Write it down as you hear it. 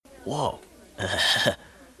Whoa.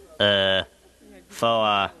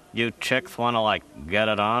 You chicks want to, like, get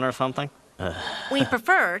it on or something? We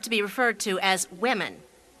prefer to be referred to as women.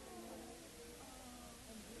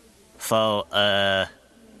 So,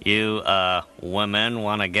 you women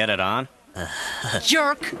want to get it on?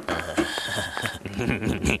 Jerk!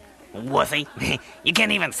 Wussy. You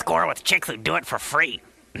can't even score with chicks who do it for free.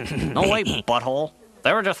 No way, butthole.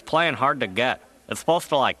 They were just playing hard to get. It's supposed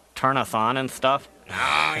to, like, turn us on and stuff.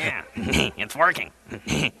 Oh, yeah. It's working.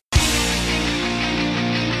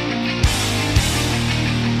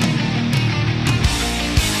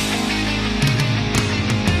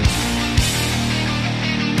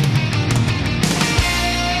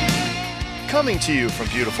 Coming to you from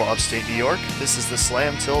beautiful upstate New York, this is the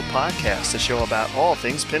Slam Tilt Podcast, a show about all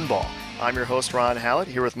things pinball. I'm your host, Ron Hallett,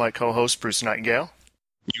 here with my co-host, Bruce Nightingale.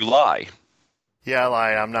 You lie. Yeah, I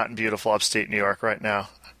lie. I'm not in beautiful upstate New York right now.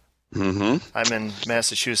 Mm-hmm. I'm in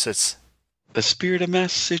Massachusetts. The spirit of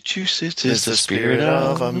Massachusetts is the spirit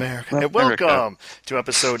of America. And welcome to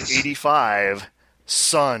episode 85,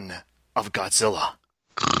 Son of Godzilla.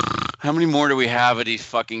 How many more do we have of these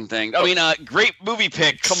fucking things? I mean, great movie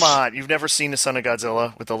picks. Come on, you've never seen the Son of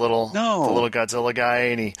Godzilla with the little Godzilla guy,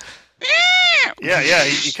 and he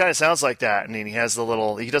kind of sounds like that, and he has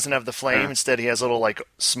he doesn't have the flame, instead he has little like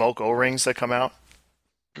smoke O-rings that come out.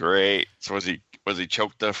 Great. So was he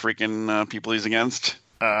choked the freaking people he's against?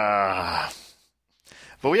 But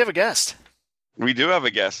we have a guest. We do have a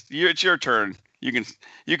guest. It's your turn. You can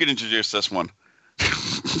introduce this one.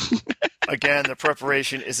 Again, the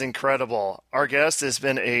preparation is incredible. Our guest has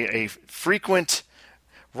been a frequent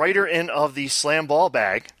writer-in of the Slam Ball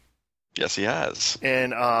Bag. Yes, he has.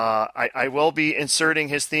 And I will be inserting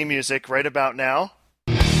his theme music right about now.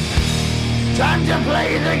 Time to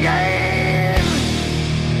play the game!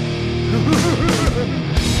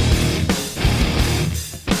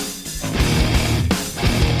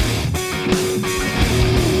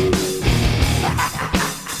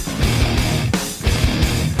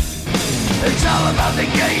 It's all about the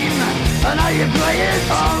game, and how you play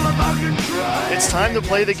it, all about control. It's time to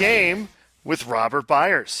play the game with Robert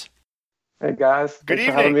Byers. Hey guys, good thanks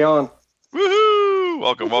evening. for having me on. Woohoo!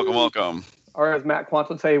 Welcome. Or as Matt Quant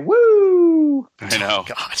would say, woo! I know. Oh,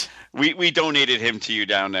 God. We donated him to you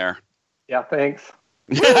down there. Yeah, thanks.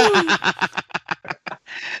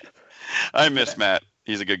 I miss Matt.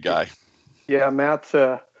 He's a good guy. Yeah, Matt's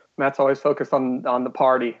always focused on the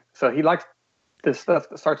party, so he likes this stuff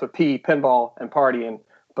that starts with P, pinball, and partying.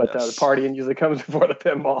 But Yes. the partying usually comes before the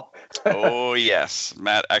pinball. Oh, yes.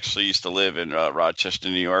 Matt actually used to live in Rochester,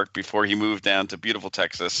 New York before he moved down to beautiful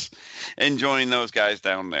Texas and joined those guys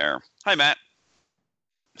down there. Hi, Matt.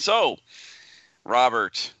 So,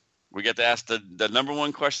 Robert, we get to ask the number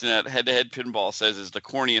one question that Head-to-Head Pinball says is the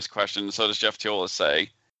corniest question, so does Jeff Teola say.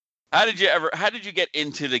 How did you get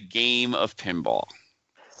into the game of pinball?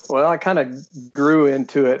 Well, I kind of grew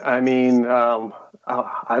into it. I mean, I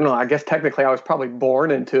don't know. I guess technically I was probably born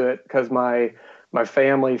into it because my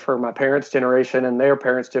family, for my parents' generation and their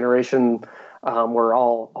parents' generation, were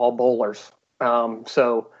all bowlers.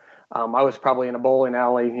 So I was probably in a bowling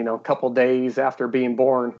alley, a couple days after being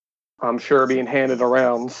born, I'm sure, being handed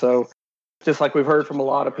around. So just like we've heard from a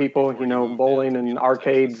lot of people, bowling and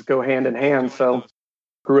arcades go hand in hand. So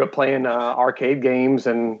grew up playing arcade games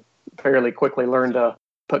and fairly quickly learned to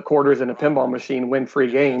put quarters in a pinball machine, win free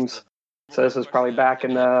games. So this was probably back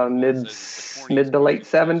in the mid to late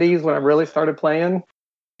 70s when I really started playing,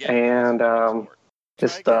 and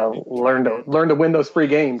just learned to win those free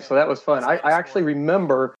games. So that was fun. I actually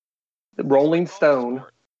remember the Rolling Stone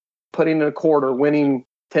putting in a quarter, winning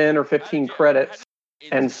 10 or 15 credits,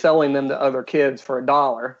 and selling them to other kids for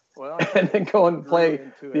 $1. And then go and play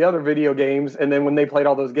the other video games. And then when they played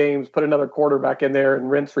all those games, put another quarter back in there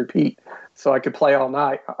and rinse, repeat. So I could play all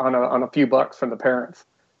night on a few bucks from the parents.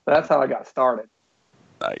 That's how I got started.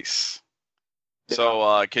 Nice.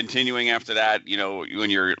 So continuing after that,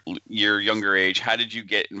 when you're younger age, how did you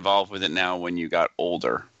get involved with it now when you got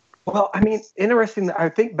older? Well, I mean, interesting. I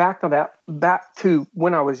think back to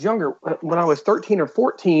when I was younger, when I was 13 or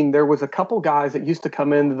 14, there was a couple guys that used to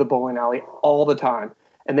come into the bowling alley all the time.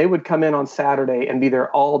 And they would come in on Saturday and be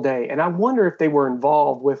there all day. And I wonder if they were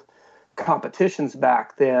involved with competitions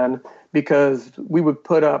back then, because we would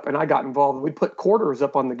put up, and I got involved, we'd put quarters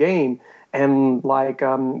up on the game. And like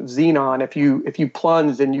Xenon, if you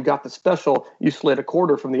plunged and you got the special, you slid a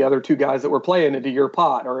quarter from the other two guys that were playing into your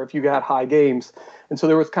pot, or if you got high games. And so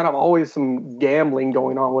there was kind of always some gambling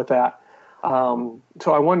going on with that. So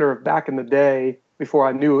I wonder if back in the day, before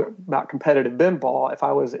I knew about competitive pinball, if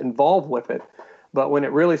I was involved with it. But when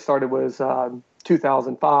it really started was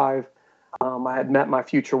 2005. I had met my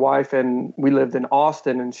future wife, and we lived in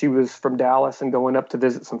Austin, and she was from Dallas and going up to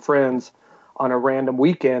visit some friends on a random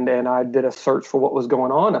weekend. And I did a search for what was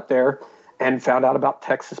going on up there and found out about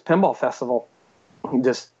Texas Pinball Festival.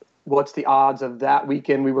 Just what's the odds of that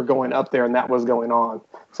weekend we were going up there and that was going on.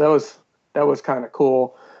 So that was kind of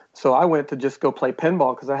cool. So I went to just go play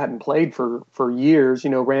pinball because I hadn't played for years,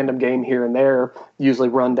 random game here and there, usually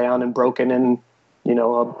run down and broken in,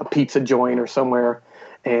 a pizza joint or somewhere,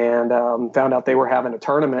 and found out they were having a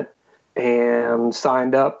tournament and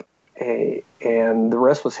signed up, and the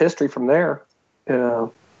rest was history from there.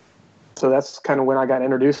 So that's kind of when I got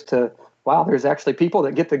introduced to, wow, there's actually people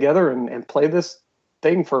that get together and play this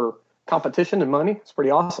thing for competition and money. It's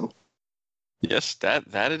pretty awesome. Yes, that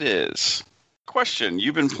it is. Question: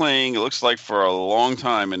 you've been playing, it looks like, for a long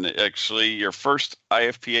time, and actually your first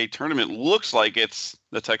IFPA tournament looks like it's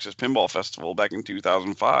the Texas Pinball Festival back in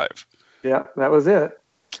 2005. Yeah, that was it.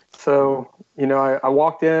 So, I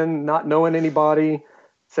walked in not knowing anybody,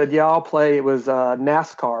 said, yeah, I'll play. It was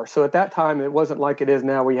NASCAR. So at that time, it wasn't like it is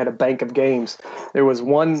now. We had a bank of games. There was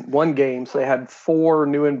one game. So they had 4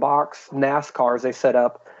 new in-box NASCARs they set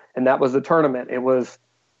up, and that was the tournament. It was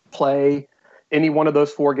play any one of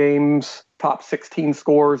those 4 games, top 16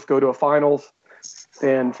 scores, go to a finals.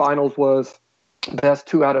 And finals was best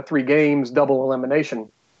 2 out of 3 games, double elimination.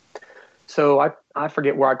 So I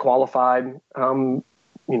forget where I qualified, top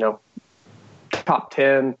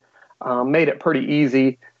 10, made it pretty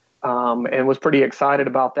easy, and was pretty excited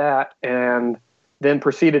about that. And then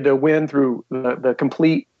proceeded to win through the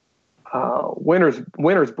complete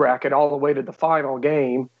winners bracket all the way to the final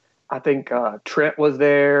game. I think Trent was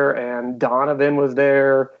there and Donovan was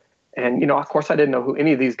there, and of course I didn't know who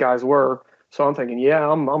any of these guys were. So I'm thinking, yeah,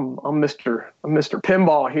 I'm Mr.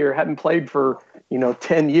 Pinball here. Hadn't played for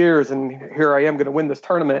 10 years, and here I am going to win this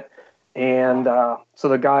tournament. And so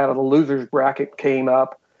the guy out of the losers bracket came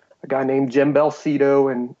up, a guy named Jim Belcito,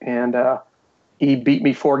 and he beat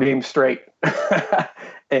me 4 games straight.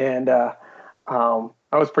 And I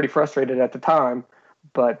was pretty frustrated at the time,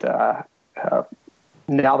 but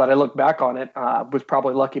now that I look back on it, I was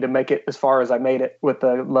probably lucky to make it as far as I made it with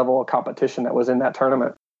the level of competition that was in that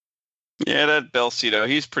tournament. Yeah, that Belcito,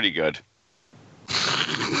 he's pretty good.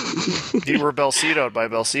 You were Belcito'd by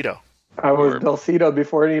Belcito. I was Belcito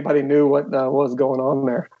before anybody knew what was going on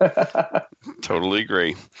there. Totally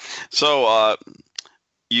agree. So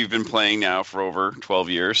you've been playing now for over 12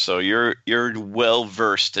 years, so you're well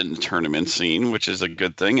versed in the tournament scene, which is a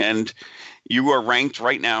good thing. And you are ranked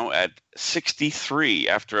right now at 63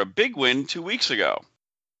 after a big win 2 weeks ago.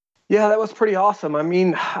 Yeah, that was pretty awesome. I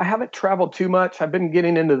mean, I haven't traveled too much. I've been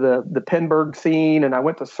getting into the Pinburg scene, and I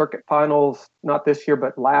went to circuit finals, not this year,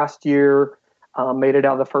 but last year. Made it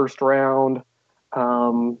out of the first round.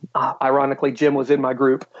 Ironically, Jim was in my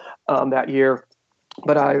group that year,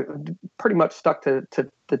 but I pretty much stuck to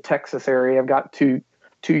the Texas area. I've got two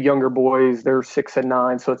younger boys. They're 6 and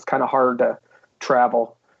 9, so it's kind of hard to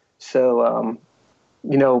travel. So,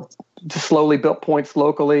 just slowly built points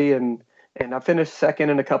locally, and I finished second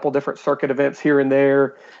in a couple different circuit events here and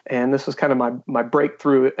there. And this was kind of my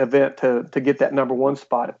breakthrough event to get that number 1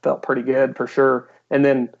 spot. It felt pretty good for sure. And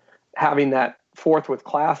then having that 4th with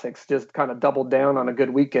classics just kind of doubled down on a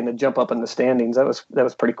good weekend to jump up in the standings. That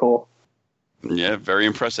was pretty cool. Yeah, very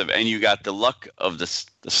impressive. And you got the luck of the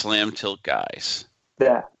Slam Tilt guys.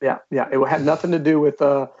 Yeah. It had nothing to do with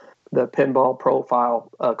the pinball profile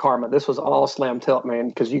karma. This was all Slam Tilt, man,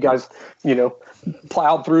 because you guys,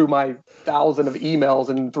 plowed through my 1,000 of emails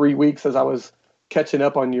in 3 weeks as I was catching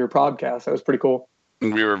up on your podcast. That was pretty cool.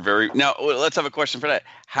 We were now let's have a question for that.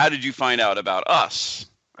 How did you find out about us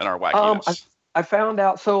and our wackiness? I found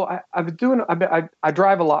out. So I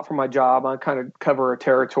drive a lot for my job. I kind of cover a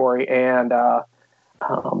territory, and I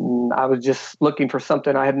was just looking for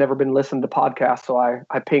something. I had never been listening to podcasts, so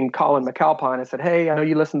I pinged Colin McAlpine. I said, "Hey, I know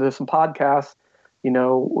you listen to some podcasts.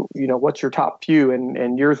 What's your top few?"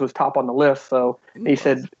 And yours was top on the list. So he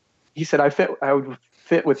said I would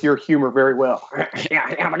fit with your humor very well.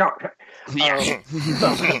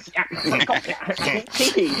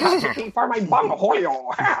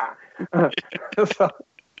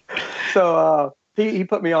 So he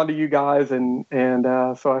put me onto you guys, and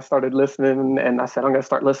so I started listening, and I said, I'm going to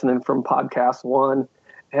start listening from podcast 1.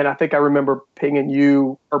 And I think I remember pinging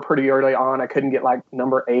you pretty early on. I couldn't get like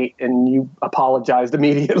number 8, and you apologized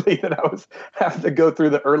immediately that I was having to go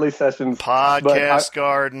through the early sessions. Podcast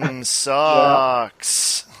Garden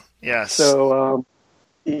sucks. Yeah. Yes. So,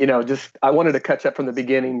 just I wanted to catch up from the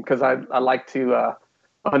beginning because I like to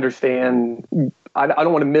understand. I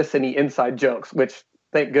don't want to miss any inside jokes, which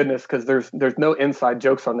thank goodness, because there's no inside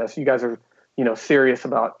jokes on this. You guys are serious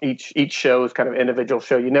about each show's kind of individual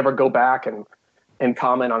show. You never go back and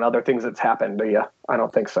comment on other things that's happened, do you? I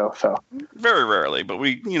don't think so. So very rarely, but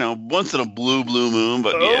we, once in a blue moon.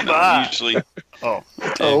 But usually,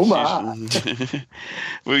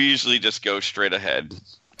 we usually just go straight ahead.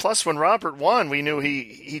 Plus, when Robert won, we knew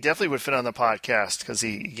he definitely would fit on the podcast because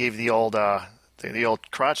he gave the old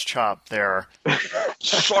crotch chop there.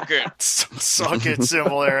 Suck it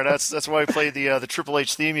symbol there. That's why we played the Triple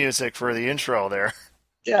H theme music for the intro there.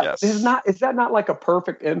 Yeah, yes. Is that not like a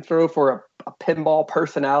perfect intro for a pinball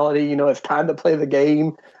personality? It's time to play the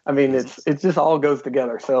game. I mean, it just all goes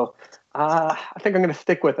together. So I think I'm going to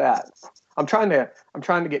stick with that. I'm trying to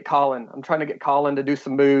get Colin. I'm trying to get Colin to do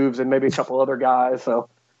some moves and maybe a couple other guys. So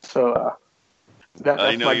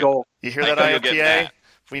that's my goal. You hear that, IFPA?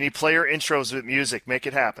 We need player intros with music. Make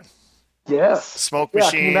it happen. Yes. Smoke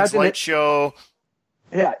machines, light show.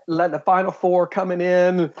 Yeah, let the final four coming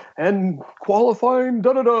in and qualifying,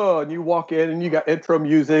 and you walk in and you got intro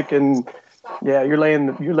music and you're laying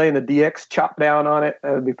the DX chop down on it.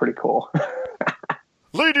 That would be pretty cool.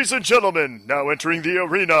 Ladies and gentlemen, now entering the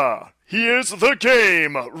arena, he is the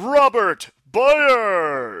game, Robert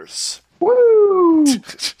Byers. Woo!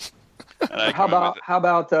 How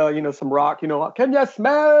about some rock? Can you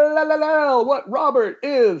smell what Robert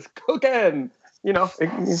is cooking?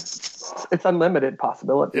 It's unlimited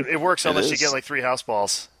possibility. It works unless you get like 3 house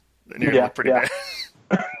balls. Then you're pretty bad.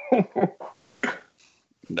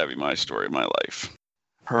 That'd be my story of my life.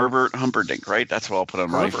 Herbert Humperdinck, right? That's what I'll put on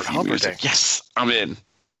my theme music. Yes, I'm in.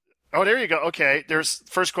 Oh, there you go. Okay, there's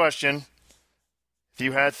first question. If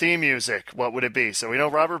you had theme music, what would it be? So we know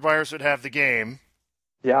Robert Byers would have the game.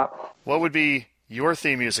 Yeah. What would be your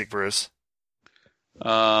theme music, Bruce?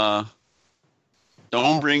 Don't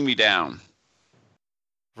Bring Me Down.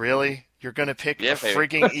 Really? You're going to pick a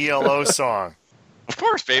frigging ELO song? Of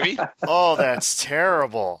course, baby. Oh, that's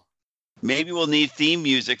terrible. Maybe we'll need theme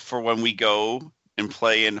music for when we go and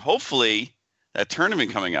play in, hopefully, that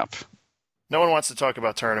tournament coming up. No one wants to talk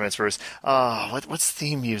about tournaments, Bruce. What's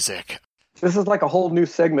theme music? This is like a whole new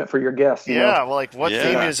segment for your guests. Well, like what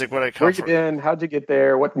theme music would I come from? Where'd you been? How'd you get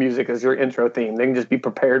there? What music is your intro theme? They can just be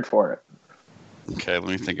prepared for it. Okay, let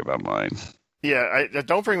me think about mine. Yeah,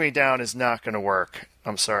 Don't Bring Me Down is not going to work.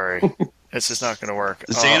 I'm sorry. It's just not going to work.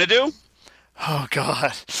 Xanadu? Oh,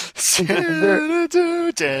 God.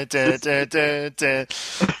 Xanadu.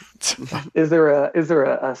 Is there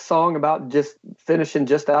a song about just finishing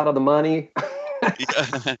just out of the money?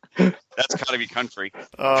 That's got to be country.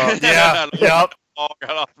 Oh, yeah. Yep. Oh,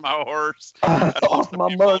 got off my horse. Lost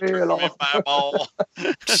my money. Lost my ball.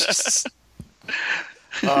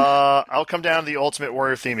 I'll come down to the Ultimate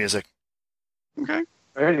Warrior theme music. Okay.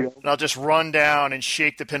 There you go. And I'll just run down and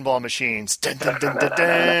shake the pinball machines. You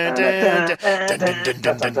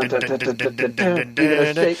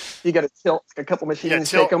got to tilt a couple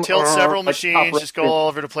machines. Yeah, tilt several machines. Just go all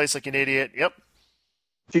over the place like an idiot. Yep.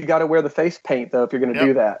 You got to wear the face paint though if you're going to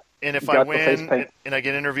do that. And if I win and I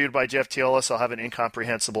get interviewed by Jeff Teolis, I'll have an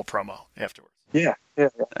incomprehensible promo afterwards. Yeah.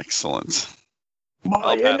 Excellent.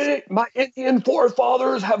 My Indian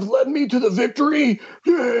forefathers have led me to the victory.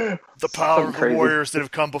 Yeah. The power of the warriors that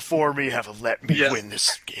have come before me have let me win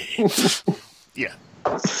this game. Yeah,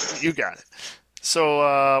 you got it.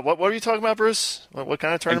 So, what were you talking about, Bruce? What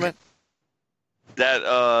kind of tournament?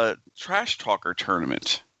 That Trash Talker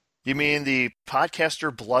tournament. You mean the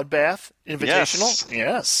Podcaster Bloodbath Invitational?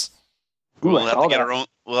 Yes. Ooh, we'll have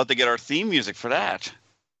to get our theme music for that.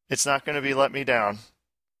 It's not going to be Let Me Down.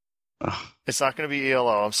 Ugh. It's not going to be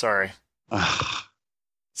ELO. I'm sorry. Ugh.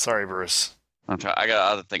 Sorry, Bruce. I'll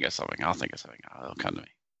think of something. It'll come to me.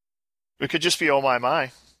 It could just be Oh My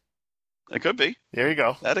My. It could be. There you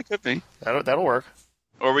go. It could be. That'll work.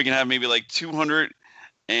 Or we can have maybe like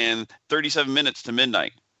 237 minutes to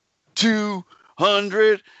midnight.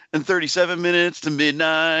 237 minutes to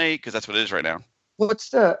midnight, because that's what it is right now. What's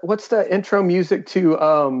the intro music to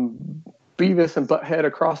Beavis and Butthead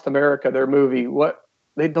Across America? Their movie.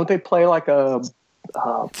 Don't they play like a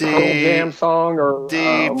Pearl Jam song or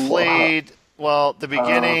they played? Well, the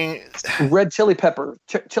beginning, Red Chili Pepper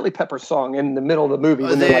song in the middle of the movie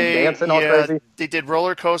when they're like dancing all crazy. They did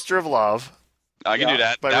Roller Coaster of Love. I can do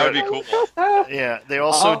that. That would be cool. Yeah, they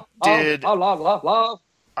also did. Love.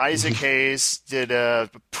 Isaac Hayes did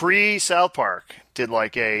pre-South Park. Did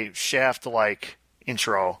like a Shaft-like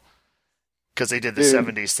intro because they did the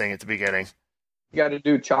 70s thing at the beginning. You got to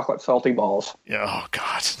do chocolate salty balls. Yeah. Oh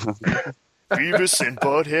God. Beavis and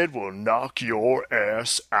Butthead will knock your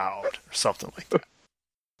ass out, or something like that.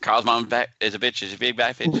 Carl's mom is a bitch, is a big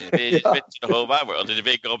back bitch, is a bitch, bitch, the whole wide world is a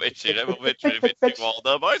big old bitch, is a bitch, is a bitch, all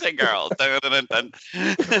the boys and girls. Dun, dun, dun, dun.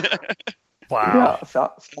 Wow. Yeah,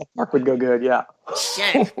 South Park would go good. Yeah.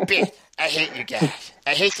 Son of a bitch. I hate you guys. I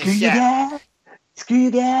hate the Screw you show. guys. Screw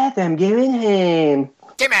you guys. I'm going home.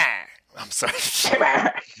 Timmy. I'm sorry.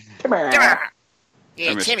 Come on.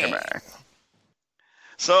 Yeah, Mr. Timmy. Kamar.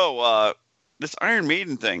 So, this Iron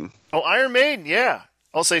Maiden thing. Oh, Iron Maiden, yeah.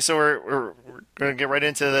 I'll say so. We're going to get right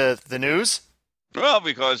into the news. Well,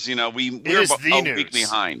 because, we're is about the a news. week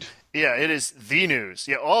behind. Yeah, it is the news.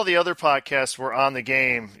 Yeah, all the other podcasts were on the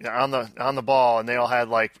game, on the ball, and they all had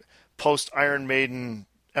like post Iron Maiden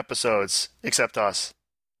episodes, except us.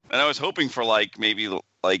 And I was hoping for maybe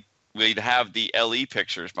we'd have the LE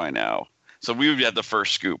pictures by now. So we would have the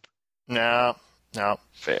first scoop. No.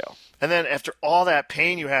 Fail. And then after all that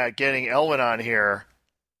pain you had getting Elwin on here,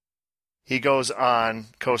 he goes on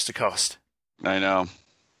Coast to Coast. I know.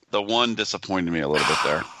 The one disappointed me a little bit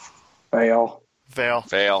there. Fail.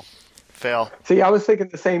 Fail. See, I was thinking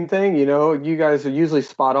the same thing. You guys are usually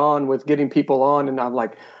spot on with getting people on, and I'm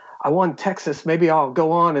like, I won Texas. Maybe I'll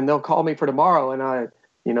go on, and they'll call me for tomorrow. And I,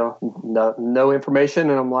 no information,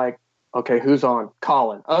 and I'm like, okay, who's on?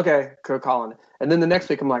 Colin. Okay, go Colin. And then the next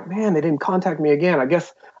week, I'm like, man, they didn't contact me again. I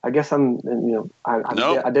guess I'm, Nope.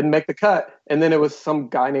 I didn't make the cut. And then it was some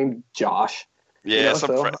guy named Josh. Yeah, so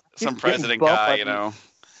some getting president bumped guy, like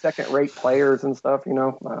second-rate players and stuff.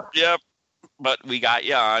 Yep. But we got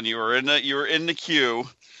you on. You were in the queue.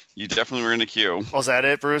 You definitely were in the queue. Was that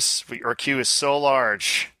it, Bruce? Our queue is so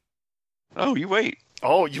large. Oh, you wait.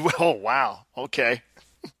 Oh, you. Oh, wow. Okay.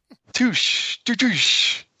 Toosh.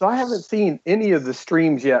 So I haven't seen any of the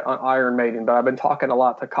streams yet on Iron Maiden, but I've been talking a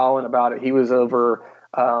lot to Colin about it. He was over.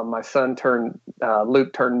 My son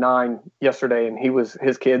Luke turned 9 yesterday, and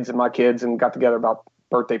his kids and my kids and got together about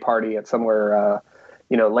birthday party at somewhere,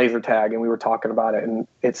 laser tag, and we were talking about it, and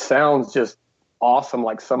it sounds just awesome.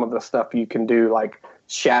 Like some of the stuff you can do, like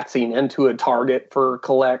shatzing into a target for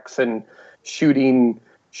collects and shooting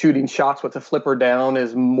shots with the flipper down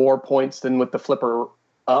is more points than with the flipper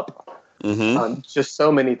up. Mm-hmm. Just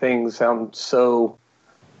so many things sound so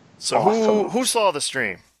awesome. Who saw the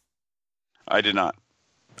stream? I did not.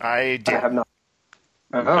 I did. I have not.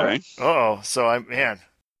 Okay. So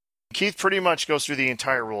Keith pretty much goes through the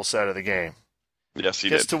entire rule set of the game. Yes, he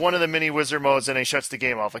Gets did. to one of the mini wizard modes and he shuts the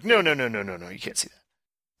game off. Like, no, you can't see that.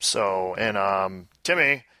 So, and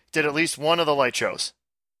Timmy did at least one of the light shows.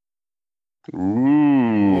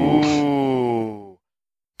 Ooh.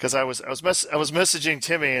 Because I was messaging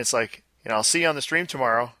Timmy, and it's like, I'll see you on the stream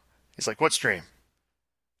tomorrow. He's like, what stream?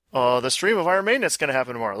 The stream of Iron Maiden that's going to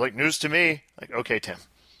happen tomorrow. Like, news to me. Like, okay, Tim.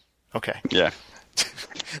 Okay. Yeah.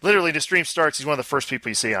 Literally, the stream starts. He's one of the first people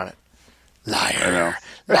you see on it. Liar. I know.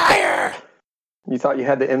 Liar. You thought you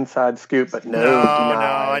had the inside scoop, but no.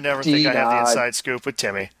 I never think I have the inside scoop with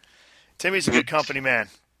Timmy. Timmy's a good company man.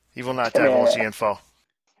 He will not divulge the info.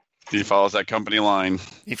 He follows that company line.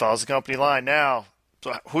 He follows the company line now.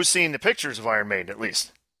 So who's seen the pictures of Iron Maiden, at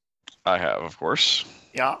least? I have, of course.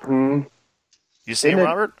 Yeah. Mm-hmm. You seen them,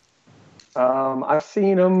 Robert? I've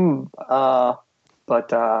seen them, but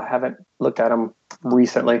haven't looked at them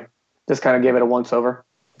recently. Just kind of gave it a once-over.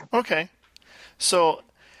 Okay. So,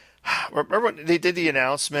 remember when they did the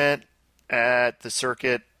announcement at the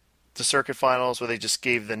circuit finals where they just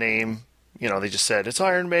gave the name, they just said, it's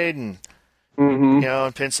Iron Maiden. Mm-hmm.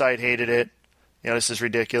 And Pinside hated it. This is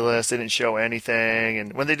ridiculous. They didn't show anything.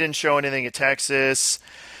 And when they didn't show anything at Texas,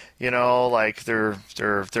 like they're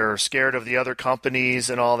scared of the other companies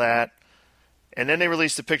and all that. And then they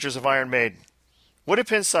released the pictures of Iron Maiden. What did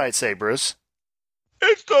Pinside say, Bruce?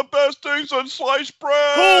 It's the best thing since sliced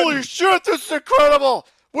bread! Holy shit, this is incredible!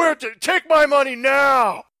 Take my money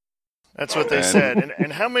now! That's what they said.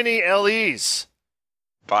 And how many LEs?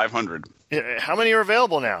 500. How many are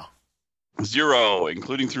available now? 0,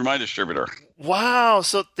 including through my distributor. Wow,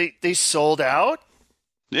 so they sold out?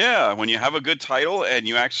 Yeah, when you have a good title and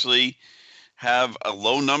you actually have a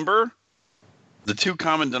low number, the two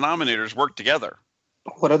common denominators work together.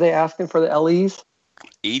 What are they asking for the LEs?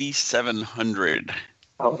 8,700.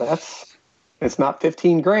 Oh, it's not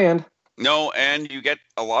 15 grand. No, and you get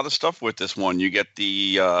a lot of stuff with this one. You get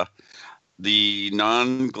the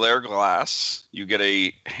non-glare glass. You get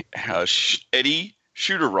a Eddy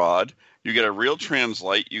shooter rod. You get a real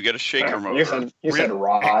translite. You get a shaker motor. You said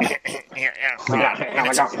rod.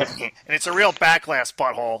 And it's a real backlash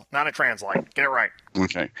butthole, not a translite. Get it right.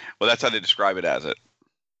 Okay. Well, that's how they describe it as it.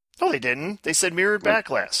 No, they didn't. They said mirrored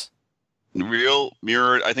backlash. Real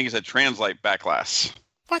mirrored. I think it said translite backlash.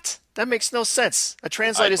 What? That makes no sense. A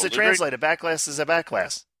translite is a translite. A backlash is a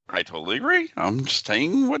backlash. I totally agree. I'm just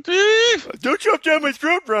saying what. Don't jump down my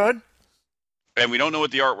throat, Ron. And we don't know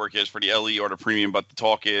what the artwork is for the LE or the premium, but the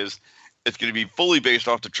talk is It's going to be fully based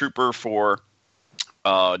off the Trooper for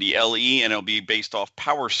the LE, and it'll be based off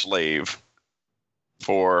Power Slave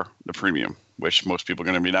for the Premium, which most people are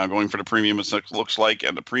going to be now going for the Premium, it looks like.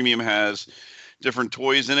 And the Premium has different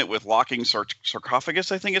toys in it with locking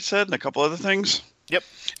sarcophagus, I think it said, and a couple other things. Yep.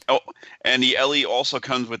 Oh, and the LE also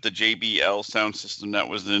comes with the JBL sound system that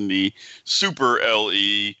was in the Super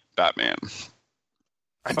LE Batman.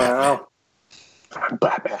 Wow.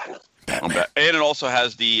 Batman. And it also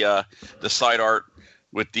has the side art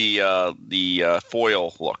with the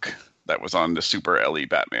foil look that was on the Super LE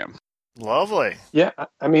Batman. Lovely. Yeah,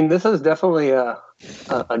 I mean, this is definitely a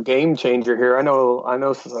game changer here. I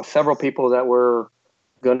know several people that were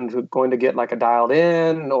going to get like a dialed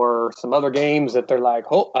in or some other games that they're like,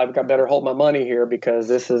 oh, I've got better hold my money here because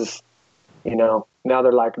this is, now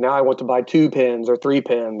they're like, now I want to buy 2 pins or 3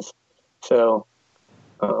 pins. So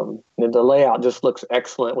the layout just looks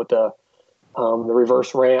excellent with the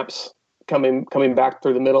reverse ramps coming back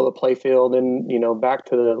through the middle of the playfield and back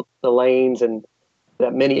to the lanes, and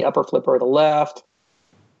that mini upper flipper on the left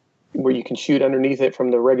where you can shoot underneath it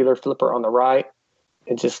from the regular flipper on the right.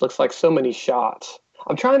 It just looks like so many shots.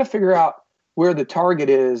 I'm trying to figure out where the target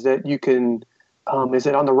is that you can, is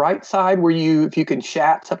it on the right side where if you can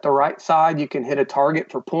shats up the right side, you can hit a target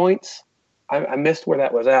for points? I missed where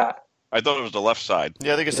that was at. I thought it was the left side.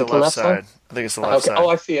 Yeah, I think it's the left side. I think it's the left side. Oh,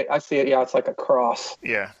 I see it. Yeah, it's like a cross.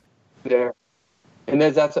 Yeah. There. And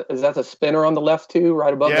is that a spinner on the left too,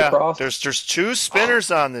 right above the cross? There's 2 spinners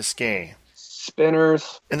on this game.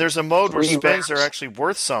 Spinners. And there's a mode where spins are actually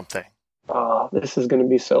worth something. Oh, this is going to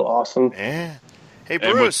be so awesome. Yeah. Hey,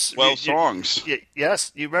 Bruce. 12 songs.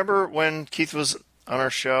 Yes. You remember when Keith was on our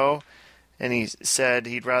show and he said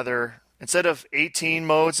he'd rather, instead of 18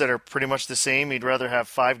 modes that are pretty much the same, he'd rather have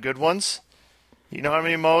 5 good ones? You know how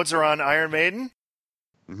many modes are on Iron Maiden?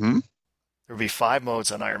 Mm-hmm. There'll be 5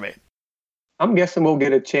 modes on Iron Maiden. I'm guessing we'll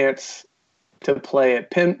get a chance to play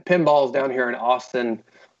it. Pinballs down here in Austin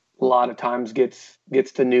a lot of times gets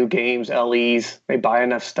the new games, LEs. They buy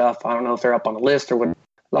enough stuff. I don't know if they're up on the list or what.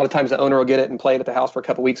 A lot of times the owner will get it and play it at the house for a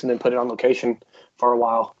couple weeks and then put it on location for a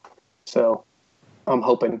while. So I'm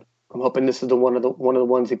hoping this is one of the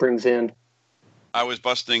ones he brings in. I was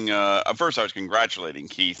busting. At first, I was congratulating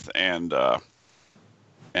Keith and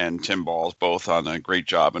Tim Balls both on a great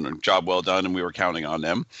job and a job well done, and we were counting on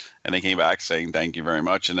them. And they came back saying thank you very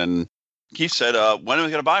much. And then Keith said, "When are we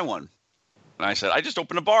going to buy one?" And I said, "I just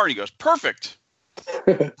opened a bar." And he goes, "Perfect."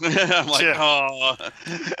 I'm like, "Oh."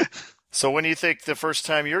 So when do you think the first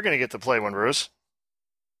time you're going to get to play one, Bruce?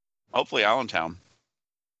 Hopefully, Allentown.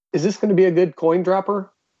 Is this going to be a good coin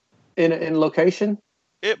dropper in location?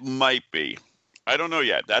 It might be. I don't know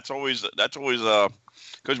yet. That's always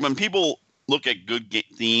because when people look at good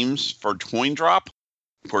themes for coin drop,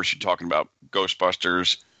 of course you're talking about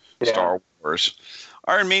Ghostbusters, Star Wars,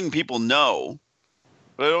 Iron Maiden. People know,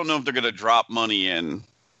 but I don't know if they're going to drop money in,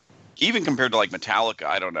 even compared to like Metallica.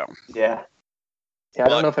 I don't know. Yeah. I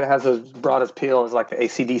don't know if it has as broad appeal as like the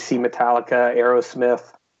AC/DC, Metallica,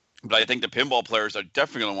 Aerosmith. But I think the pinball players are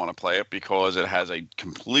definitely going to want to play it because it has a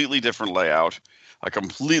completely different layout, a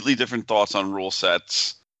completely different thoughts on rule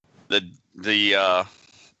sets, the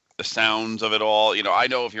sounds of it all. I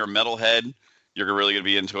know if you're a metalhead, you're really going to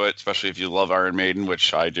be into it, especially if you love Iron Maiden,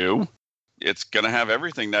 which I do. It's going to have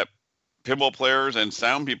everything that pinball players and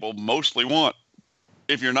sound people mostly want.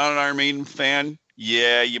 If you're not an Iron Maiden fan,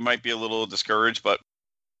 yeah, you might be a little discouraged, but,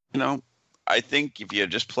 I think if you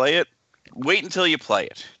just play it, wait until you play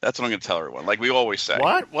it. That's what I'm going to tell everyone, like we always say.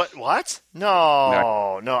 What?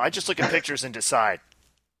 No. I just look at pictures and decide.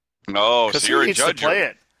 No, so you're a judge. To play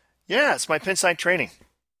it. Yeah, it's my Pinside training.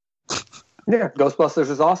 Yeah, Ghostbusters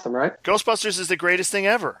is awesome, right? Ghostbusters is the greatest thing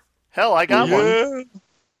ever. Hell, I got one.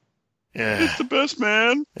 Yeah. It's the best,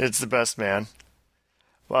 man. It's the best, man.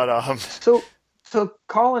 But So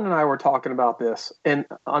Colin and I were talking about this, and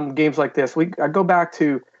on games like this, I go back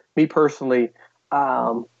to me personally.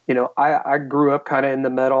 I grew up kind of in the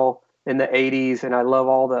metal in the '80s, and I love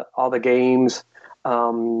all the games.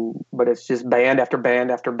 But it's just band after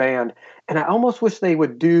band after band, and I almost wish they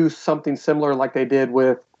would do something similar like they did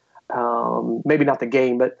with maybe not the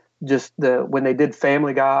game, but just when they did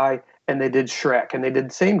Family Guy and they did Shrek, and they did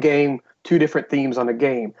the same game, 2 different themes on a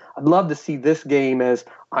game. I'd love to see this game as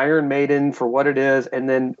Iron Maiden for what it is, and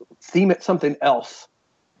then theme it something else.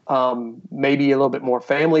 Maybe a little bit more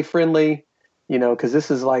family friendly, because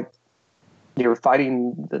this is like you're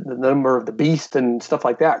fighting the number of the beast and stuff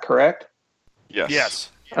like that, correct? Yes.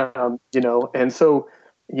 And so,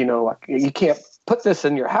 you can't put this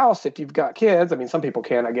in your house if you've got kids. I mean, some people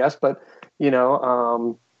can, I guess, but,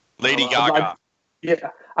 Lady Gaga. Yeah.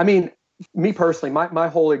 I mean, me personally, my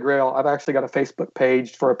holy grail, I've actually got a Facebook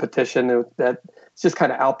page for a petition that it's just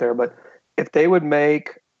kind of out there. But if they would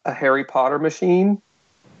make a Harry Potter machine,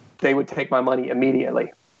 they would take my money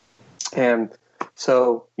immediately. And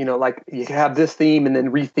so, like you have this theme and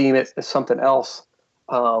then retheme it as something else.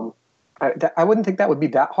 I wouldn't think that would be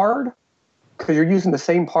that hard because you're using the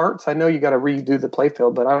same parts. I know you got to redo the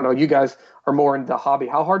playfield, but I don't know. You guys are more into the hobby.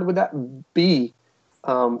 How hard would that be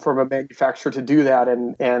from a manufacturer to do that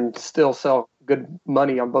and still sell good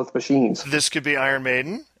money on both machines? This could be Iron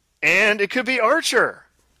Maiden, and it could be Archer,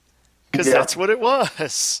 because that's what it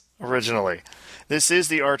was originally. This is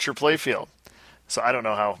the Archer playfield. So I don't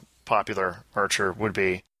know how popular Archer would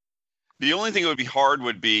be. The only thing that would be hard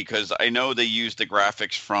would be, because I know they used the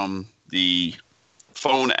graphics from the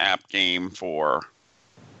phone app game for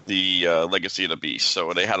the Legacy of the Beast.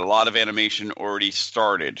 So they had a lot of animation already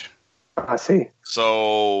started. I see.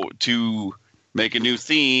 So to make a new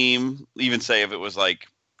theme, even say if it was like,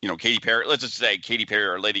 Katy Perry, let's just say Katy Perry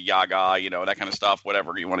or Lady Gaga, that kind of stuff,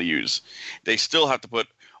 whatever you want to use, they still have to put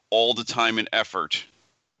all the time and effort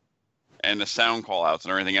and the sound call outs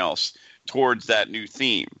and everything else towards that new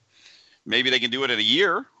theme. Maybe they can do it in a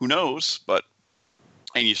year, who knows,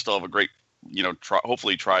 and you still have a great,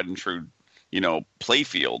 hopefully tried and true, play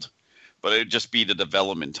field, but it'd just be the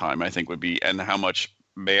development time, I think, would be, and how much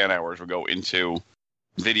man hours would go into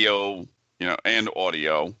video, and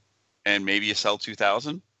audio, and maybe a Cell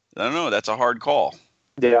 2000. I don't know. That's a hard call.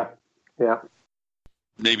 Yeah.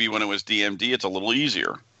 Maybe when it was DMD, it's a little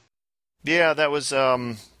easier. Yeah, that was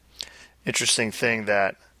interesting thing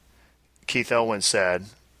that Keith Elwin said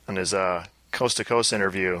in his Coast to Coast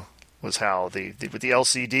interview was how with the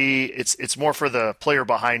LCD, it's more for the player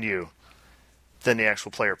behind you than the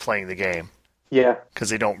actual player playing the game. Yeah, because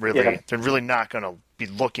they're really not going to be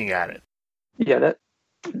looking at it. Yeah,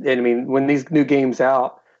 and I mean, when these new games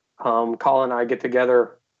out, Colin and I get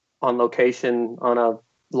together on location on a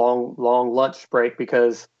long lunch break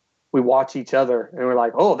because we watch each other and we're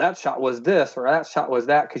like, oh, that shot was this or that shot was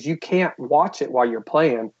that, because you can't watch it while you're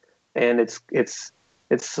playing, and it's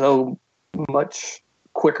so much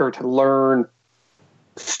quicker to learn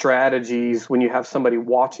strategies when you have somebody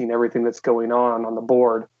watching everything that's going on the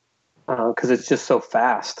board, because it's just so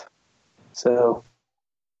fast. So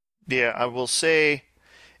yeah, I will say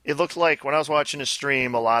it looked like when I was watching the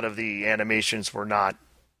stream, a lot of the animations were not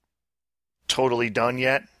totally done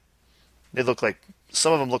yet. They look like,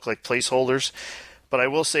 some of them look like placeholders, but I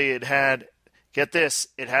will say it had, get this,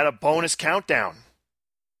 it had a bonus countdown.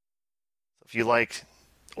 If you like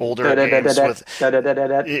older games with,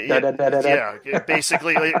 yeah,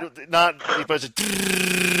 basically not, but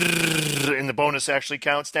and the bonus actually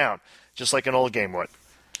counts down, just like an old game would.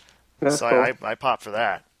 So cool. I popped for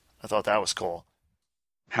that. I thought that was cool.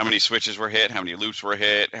 How many switches were hit, how many loops were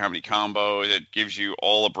hit, how many combos. It gives you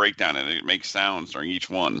all a breakdown, and it makes sounds during each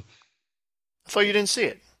one. I thought you didn't see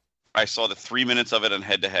it. I saw the 3 minutes of it on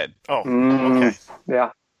head-to-head. Oh, okay.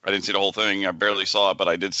 Yeah. I didn't see the whole thing. I barely saw it, but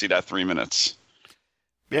I did see that 3 minutes.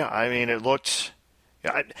 Yeah, I mean, it looked...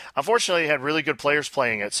 Yeah, unfortunately, it had really good players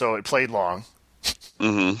playing it, so it played long.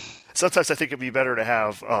 Mm-hmm. Sometimes I think it'd be better to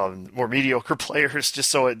have more mediocre players just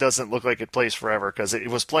so it doesn't look like it plays forever, because it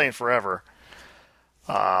was playing forever.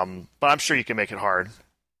 But I'm sure you can make it hard.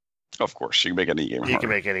 Of course, you can make any game hard. You can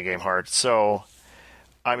make any game hard. So,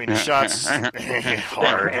 I mean, shots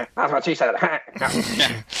hard. That's what she said.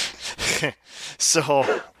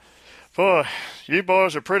 So, boy, you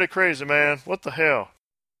boys are pretty crazy, man. What the hell?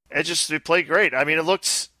 It played great. I mean, it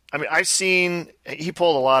looked... I mean, he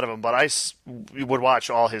pulled a lot of them, but I would watch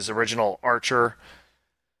all his original Archer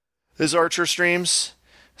streams.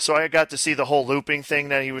 So I got to see the whole looping thing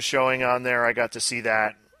that he was showing on there. I got to see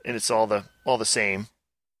that, and it's all the same.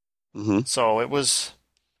 Mm-hmm. So it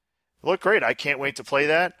looked great. I can't wait to play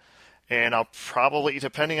that. And I'll probably,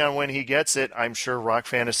 depending on when he gets it, I'm sure Rock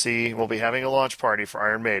Fantasy will be having a launch party for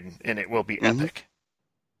Iron Maiden, and it will be epic.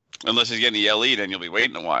 Unless he's getting the LE, then you'll be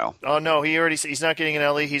waiting a while. Oh, no, he's not getting an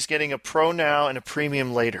LE. He's getting a Pro now and a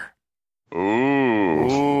Premium later.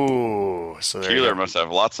 Ooh. So Keeler must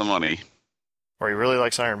have lots of money. Or he really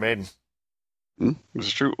likes Iron Maiden. This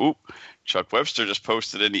is true. Ooh, Chuck Webster just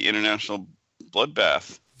posted in the International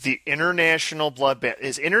Bloodbath. The International Bloodbath.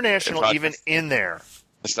 Is International even in there?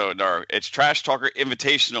 No, it's Trash Talker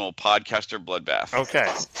Invitational Podcaster Bloodbath. Okay.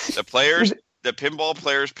 The Pinball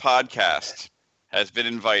Players Podcast has been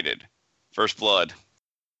invited. First Blood.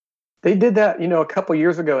 They did that, a couple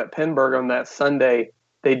years ago at Pinburg on that Sunday.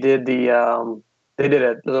 They did a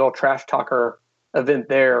little Trash Talker event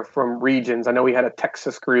there from regions. I know we had a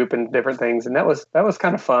Texas group and different things, and that was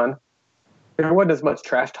kind of fun. There wasn't as much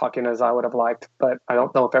trash talking as I would have liked, but I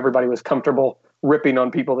don't know if everybody was comfortable ripping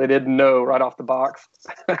on people they didn't know right off the box.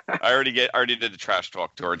 I already did the trash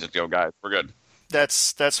talk towards it. Go, guys, we're good.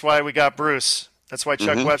 That's why we got Bruce. That's why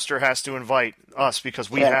Chuck Webster has to invite us,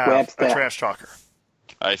 because we have a trash talker.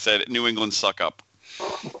 I said New England suck up.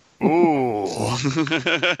 Ooh.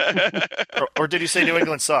 or did you say New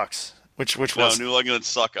England sucks? Which was? No, New England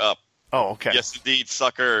suck up. Oh, okay. Yes, indeed,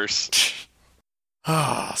 suckers.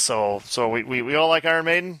 So we all like Iron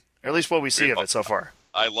Maiden, or at least what we see of it so far.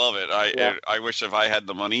 I love it. I wish if I had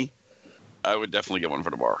the money, I would definitely get one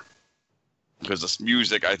for the bar, because this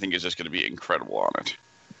music I think is just going to be incredible on it.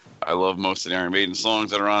 I love most of the Iron Maiden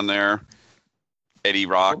songs that are on there. Eddie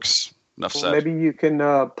rocks. Enough said. Maybe you can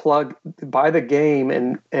buy the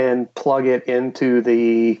game and plug it into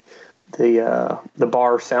the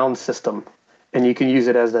bar sound system, and you can use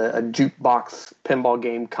it as a jukebox pinball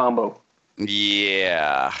game combo.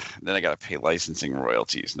 Yeah. Then I got to pay licensing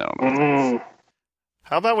royalties. No.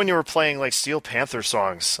 How about when you were playing like Steel Panther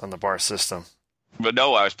songs on the bar system? But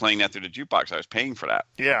no, I was playing that through the jukebox. I was paying for that.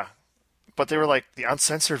 Yeah. But they were like the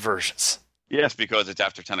uncensored versions. Yes, because it's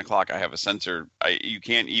after 10 o'clock. I have a censor. You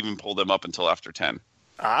can't even pull them up until after 10.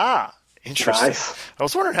 Ah, interesting. Nice. I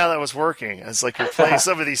was wondering how that was working. It's like you're playing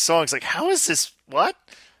some of these songs. Like, how is this? What?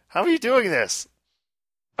 How are you doing this?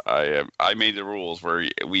 I made the rules where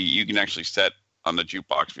you can actually set on the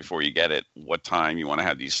jukebox before you get it what time you want to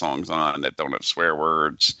have these songs on that don't have swear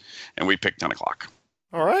words, and we picked 10 o'clock.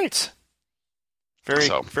 All right.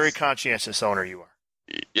 Very conscientious owner you are.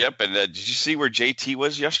 Yep, and did you see where JT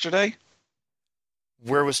was yesterday?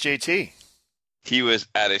 Where was JT? He was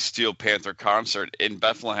at a Steel Panther concert in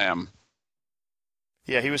Bethlehem.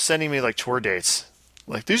 Yeah, he was sending me like tour dates.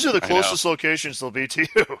 Like, these are the closest locations they'll be to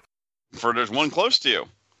you. There's one close to you.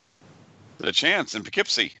 The Chance in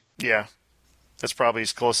Poughkeepsie. Yeah. That's probably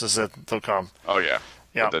as close as they'll come. Oh, yeah.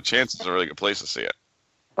 Yeah. But the Chance is a really good place to see it.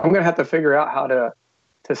 I'm going to have to figure out how to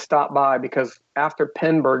stop by, because after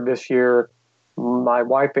Penburg this year, my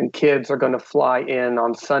wife and kids are going to fly in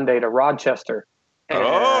on Sunday to Rochester.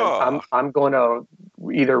 And I'm going to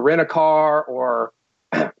either rent a car or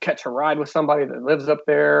catch a ride with somebody that lives up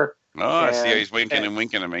there. Oh, I see how he's winking and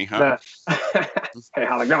winking at me, huh? Hey,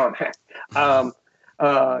 how's it going?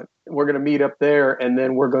 We're going to meet up there, and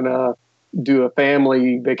then we're going to do a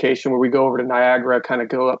family vacation where we go over to Niagara, kind of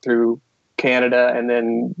go up through Canada, and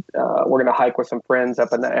then we're going to hike with some friends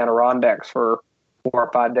up in the Adirondacks for 4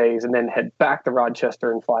 or 5 days, and then head back to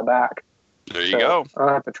Rochester and fly back. There you go. I'll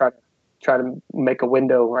have to try to make a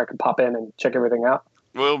window where I can pop in and check everything out.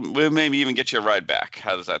 We'll maybe even get you a ride back.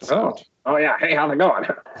 How does that sound? Oh yeah. Hey, how's it going?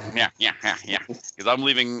 Yeah. Because I'm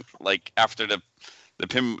leaving like after the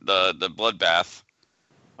bloodbath.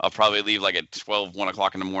 I'll probably leave like at 1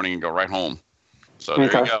 o'clock in the morning and go right home. So there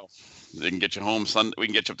you go. They can get you home. We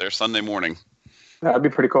can get you up there Sunday morning. That'd be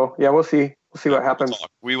pretty cool. Yeah, we'll see. We'll see what happens.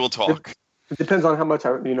 We will talk. It depends on how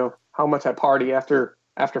much I party after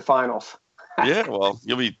finals. Yeah, well,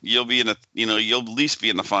 you'll be in you'll at least be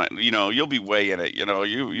in the final. You'll be way in it.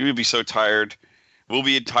 You'll be so tired. We'll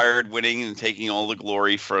be tired winning and taking all the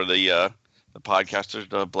glory for the podcasters,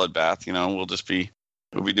 the bloodbath.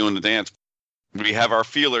 We'll be doing the dance. We have our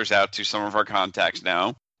feelers out to some of our contacts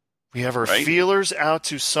now. We have our feelers out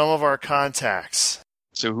to some of our contacts.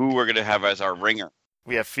 So who we're going to have as our ringer?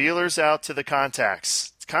 We have feelers out to the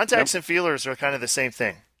contacts. Contacts and feelers are kind of the same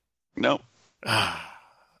thing. No.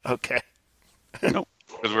 Okay. No.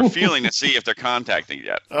 Because we're feeling to see if they're contacting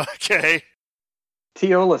yet. Okay.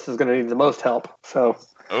 Teolis is going to need the most help. So.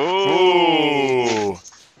 Oh.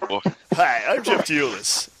 Hi, I'm Jeff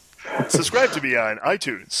Teolis. Subscribe to me on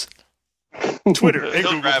iTunes, Twitter, and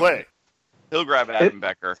Google Play. He'll grab Adam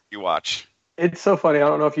Becker. You watch. It's so funny. I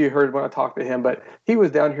don't know if you heard when I talked to him, but he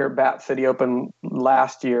was down here at Bat City Open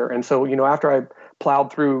last year. And so, after I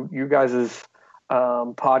plowed through you guys'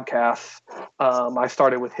 podcasts, I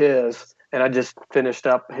started with his, and I just finished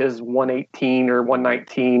up his 118 or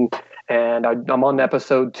 119. And I'm on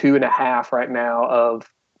episode 2.5 right now of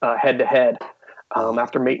Head to Head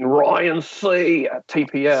after meeting Ryan C. at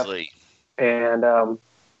TPF. And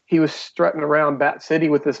he was strutting around Bat City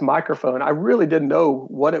with this microphone. I really didn't know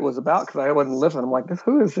what it was about because I wasn't listening. I'm like,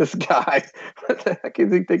 who is this guy? What the heck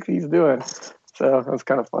does he think he's doing? So that's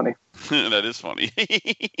kind of funny. That is funny.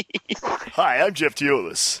 Hi, I'm Jeff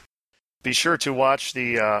Teolis. Be sure to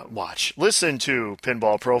listen to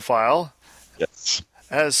Pinball Profile. Yes.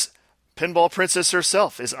 As Pinball Princess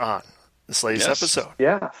herself is on this latest episode.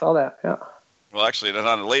 Yeah, I saw that. Yeah. Well, actually, they're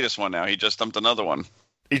not the latest one now. He just dumped another one.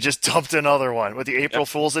 He just dumped another one with the April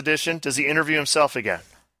Fool's edition. Does he interview himself again?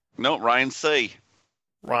 No, Ryan C.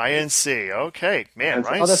 Ryan C. Okay, man.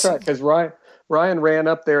 Oh, that's right. Because Ryan ran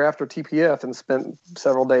up there after TPF and spent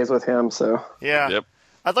several days with him. So Yeah. Yep.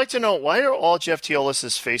 I'd like to know, why are all Jeff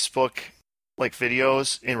Teolis's Facebook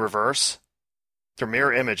videos in reverse? They're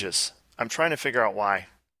mirror images. I'm trying to figure out why.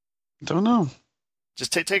 Don't know.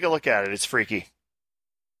 Just take a look at it. It's freaky.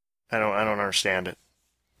 I don't understand it.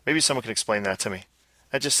 Maybe someone can explain that to me.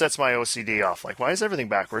 That just sets my OCD off. Like, why is everything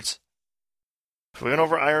backwards? We went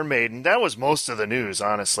over Iron Maiden. That was most of the news,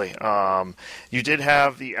 honestly. You did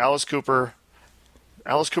have the Alice Cooper's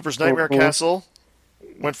Nightmare Castle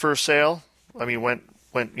went for sale. I mean,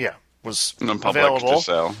 was available. To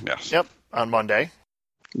sell. Yes. Yep, on Monday.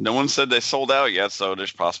 No one said they sold out yet, so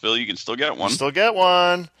there's a possibility you can still get one. Still get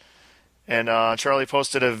one. And Charlie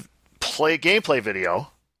posted a gameplay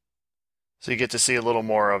video, so you get to see a little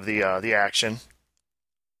more of the action.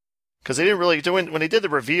 Because they didn't really do it when they did the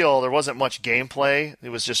reveal. There wasn't much gameplay. It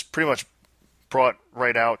was just pretty much brought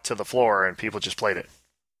right out to the floor, and people just played it.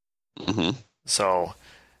 Mm-hmm. So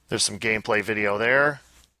there's some gameplay video there.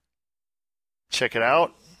 Check it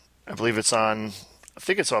out. I believe it's on. I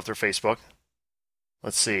think it's off their Facebook.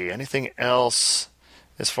 Let's see. Anything else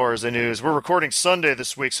as far as the news? We're recording Sunday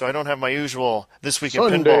this week, so I don't have my usual This Week in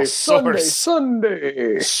Pinball source.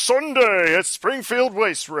 Sunday at Springfield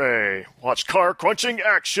Raceway. Watch car crunching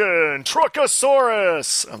action.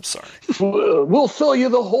 Truckosaurus. I'm sorry. We'll sell you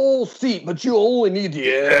the whole seat, but you only need the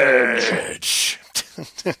edge.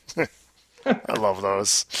 I love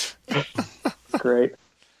those. Great.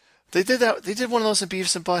 They did that. They did one of those in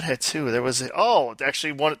Beavis and Butthead too. There was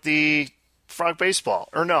the Frog Baseball,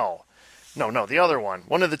 or no, the other one.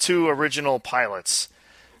 One of the two original pilots,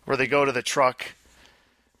 where they go to the truck,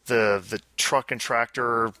 the truck and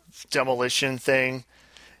tractor demolition thing,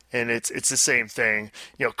 and it's the same thing.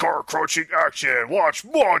 You know, car crunching action. Watch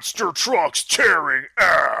monster trucks tearing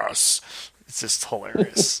ass. It's just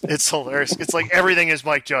hilarious. It's hilarious. It's like everything is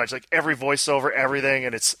Mike Judge, like every voiceover, everything,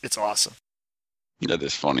 and it's awesome. That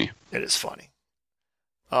is funny. It is funny.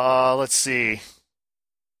 Let's see.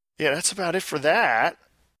 Yeah, that's about it for that.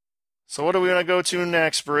 So what do we want to go to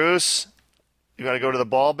next, Bruce? You want to go to the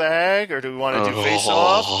ball bag, or do we want to do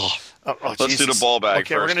face-off? Let's do the ball bag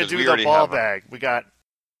okay, first. We're going to do the ball bag. We got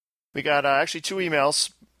actually 2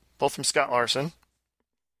 emails, both from Scott Larson,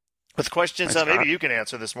 with questions. Maybe you can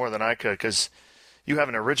answer this more than I could, because you have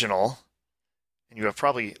an original, and you have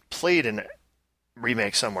probably played a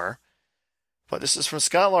remake somewhere. But this is from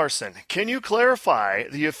Scott Larson. Can you clarify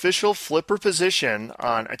the official flipper position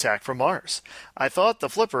on Attack from Mars? I thought the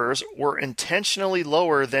flippers were intentionally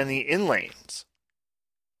lower than the inlanes.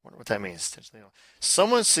 I wonder what that means.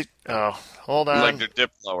 Someone hold on. Like they're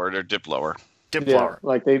dip lower. Dip lower.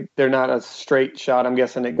 Like they're not a straight shot. I'm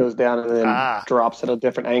guessing it goes down and then drops at a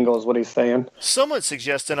different angle is what he's saying. Someone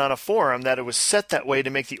suggested on a forum that it was set that way to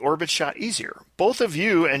make the orbit shot easier. Both of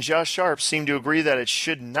you and Josh Sharp seem to agree that it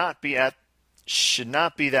should not be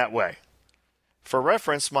that way. For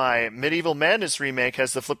reference, my Medieval Madness remake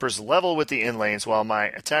has the flippers level with the inlanes, while my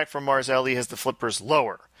Attack from Mars LE has the flippers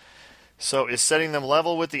lower. So is setting them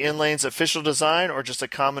level with the inlanes official design, or just a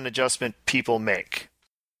common adjustment people make?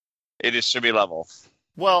 It should be level.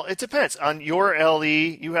 Well, it depends. On your LE,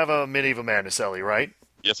 you have a Medieval Madness LE, right?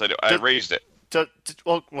 Yes, I do. I raised it.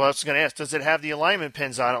 Well, I was going to ask, does it have the alignment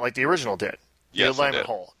pins on it like the original did? Yes, the alignment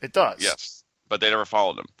hole. It does. Yes, but they never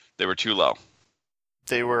followed them. They were too low.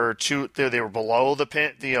 They were below the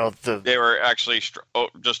pin. They were actually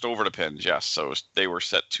just over the pins. Yes, so they were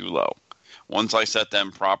set too low. Once I set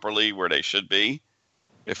them properly where they should be,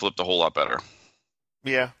 it flipped a whole lot better.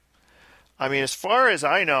 Yeah, I mean, as far as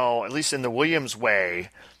I know, at least in the Williams way,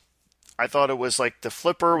 I thought it was like the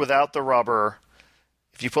flipper without the rubber.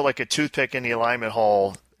 If you put like a toothpick in the alignment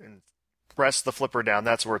hole and press the flipper down,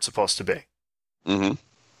 that's where it's supposed to be. Mm-hmm.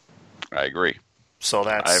 I agree. So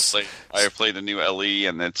that's I have played the new LE,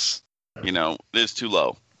 and it's it is too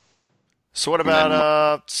low. So what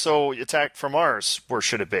about Attack from Mars? Where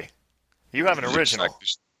should it be? You have an original.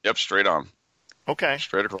 Yep, straight on. Okay.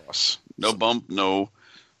 Straight across. No bump, no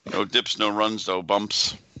dips, no runs, no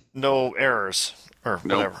bumps. No errors or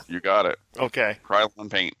whatever. You got it. Okay.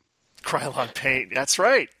 Krylon paint. Krylon paint. That's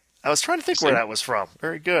right. I was trying to think where that was from.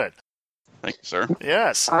 Very good. Thank you, sir.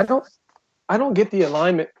 Yes. I don't get the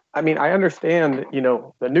alignment. I mean, I understand,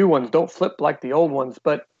 the new ones don't flip like the old ones,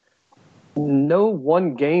 but no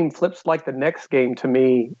one game flips like the next game to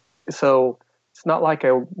me. So it's not like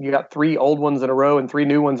you got 3 old ones in a row and 3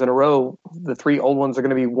 new ones in a row. The 3 old ones are going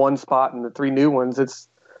to be one spot, and the 3 new ones,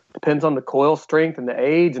 depends on the coil strength and the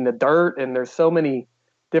age and the dirt, and there's so many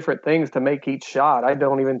different things to make each shot. I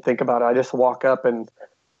don't even think about it. I just walk up and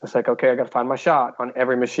it's like, okay, I got to find my shot on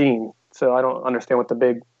every machine. So I don't understand what the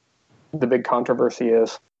big controversy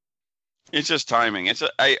is. It's just timing.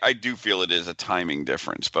 I do feel it is a timing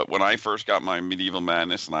difference. But when I first got my Medieval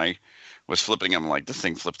Madness and I was flipping them, I'm like, this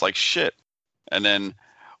thing flipped like shit. And then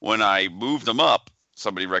when I moved them up,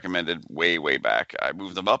 somebody recommended way, way back. I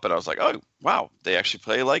moved them up and I was like, oh, wow, they actually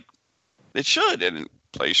play like it should and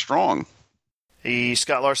play strong.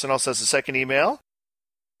 Scott Larson also has a second email.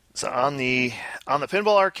 So on the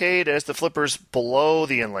Pinball Arcade, it has the flippers below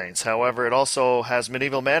the inlanes. However, it also has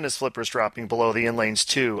Medieval Madness flippers dropping below the inlanes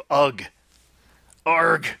too. Ugh.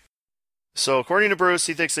 Arg. So according to Bruce,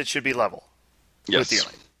 he thinks it should be level with the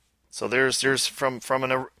inlane. So there's from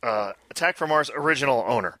an Attack from Mars original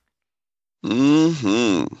owner.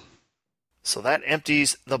 Mm-hmm. So that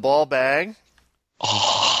empties the ball bag.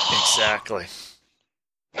 Oh. Exactly.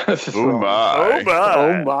 Oh my. Oh my.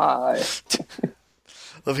 Oh my.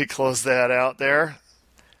 Let me close that out there.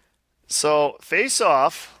 So, Face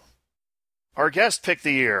Off, our guest picked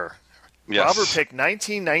the year. Yes. Robert picked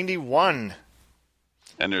 1991.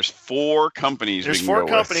 And there's 4 companies. There's 4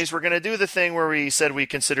 companies. We're going to do the thing where we said we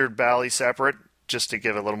considered Bally separate, just to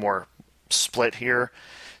give a little more split here.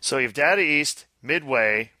 So you have Data East,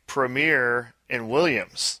 Midway, Premier, and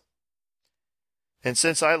Williams. And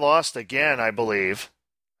since I lost again, I believe,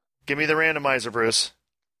 give me the randomizer, Bruce.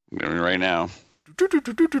 I'm doing it right now.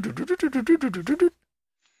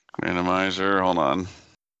 Randomizer, hold on.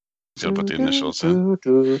 He's going to put the initials in.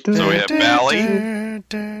 So we have Bally,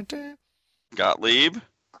 Gottlieb,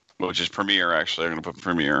 which is Premier, actually. I'm going to put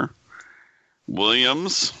Premier.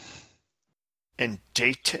 Williams. And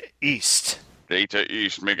Data East. Data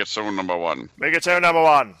East. Make it so number 1. Make it so number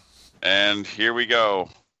 1. And here we go.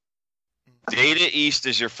 Data East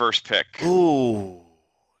is your first pick. Ooh.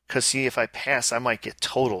 Because, see, if I pass, I might get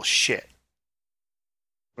total shit.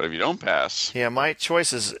 But if you don't pass... Yeah, my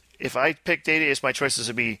choices... If I pick Data East, my choices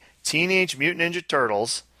would be Teenage Mutant Ninja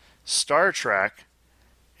Turtles, Star Trek,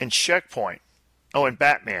 and Checkpoint. Oh, and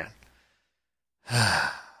Batman.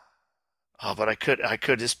 Oh, but I could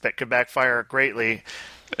backfire greatly.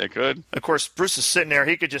 It could. Of course, Bruce is sitting there.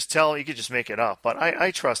 He could just make it up. But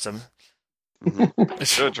I trust him. Mm-hmm.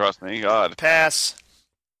 Should trust me, God. Pass.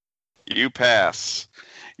 You pass.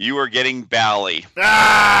 You are getting Bally.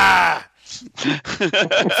 Ah!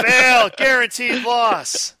 Fail. Guaranteed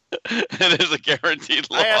loss. It is a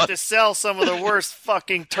guaranteed loss. I have to sell some of the worst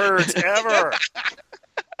fucking turds ever.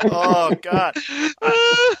 Oh, God.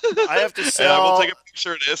 I have to sell... And I will take a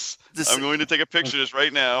picture of this. I'm going to take a picture of this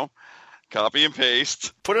right now. Copy and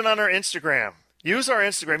paste. Put it on our Instagram. Use our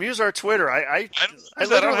Instagram. Use our Twitter. I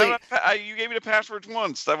literally... you gave me the passwords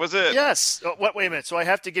once. That was it. Yes. Oh, wait a minute. So I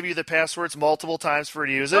have to give you the passwords multiple times for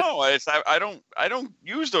you to use it? No, I don't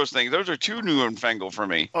use those things. Those are too new and fangled for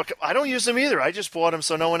me. Okay, I don't use them either. I just bought them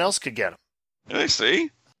so no one else could get them. I see.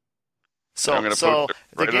 So the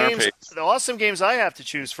awesome games I have to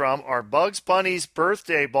choose from are Bugs Bunny's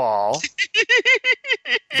Birthday Ball,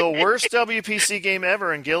 the worst WPC game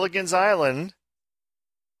ever in Gilligan's Island,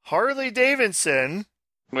 Harley Davidson,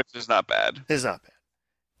 which is not bad.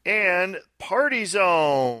 And Party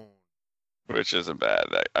Zone, which isn't bad.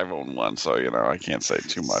 I've owned one, so I can't say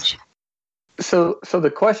too much. So the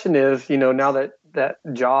question is, now that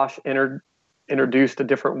Josh introduced a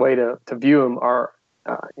different way to view them,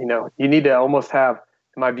 you need to almost have,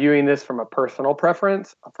 am I viewing this from a personal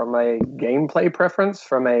preference, from a gameplay preference,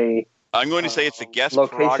 from a... I'm going to say it's the guest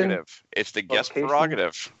prerogative. It's the guest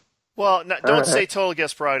prerogative. Well, don't say total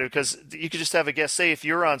guest prerogative, because you could just have a guest. Say if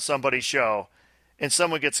you're on somebody's show and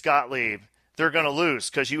someone gets Gottlieb, they're going to lose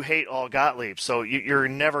because you hate all Gottlieb, so you're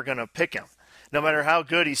never going to pick him, no matter how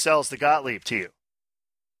good he sells the Gottlieb to you.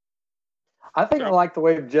 I think I like the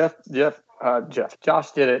way Josh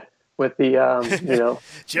did it. With the,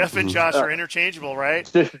 Jeff and Josh are interchangeable, right?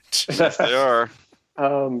 Yes, they are.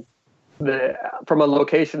 From a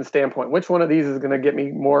location standpoint, which one of these is going to get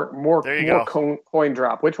me more coin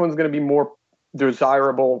drop? Which one's going to be more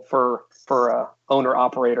desirable for a owner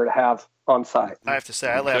operator to have on site? I have to say,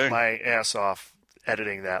 I laughed my ass off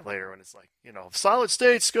editing that later when it's like, solid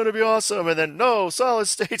state's going to be awesome, and then no, solid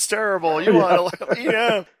state's terrible. You want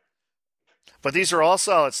to, But these are all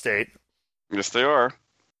solid state. Yes, they are.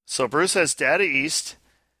 So Bruce has Data East,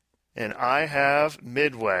 and I have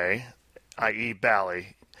Midway, i.e.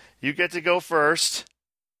 Bally. You get to go first.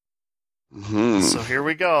 Mm-hmm. So here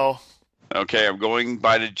we go. Okay, I'm going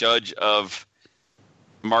by the judge of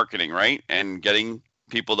marketing, right? And getting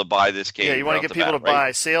people to buy this game. Yeah, you want to get people to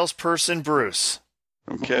buy. Salesperson Bruce.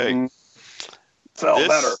 Okay. Mm-hmm.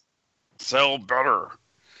 Sell better.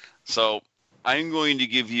 So I'm going to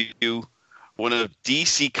give you one of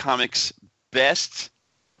DC Comics' best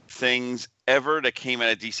things ever that came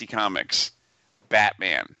out of DC Comics,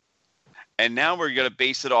 Batman. And now we're going to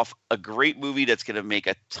base it off a great movie that's going to make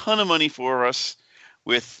a ton of money for us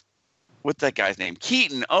with what's that guy's name?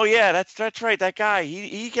 Keaton. Oh yeah, that's right. That guy.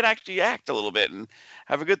 He can actually act a little bit and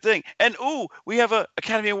have a good thing. And we have a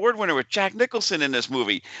Academy Award winner with Jack Nicholson in this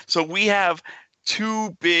movie. So we have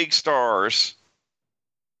two big stars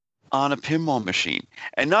on a pinball machine,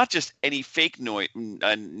 and not just any fake noise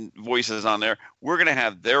voices on there. We're going to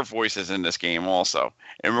have their voices in this game also,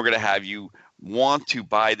 and we're going to have you want to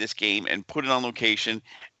buy this game and put it on location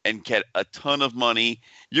and get a ton of money.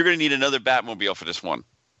 You're going to need another Batmobile for this one.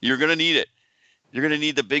 You're going to need it. You're going to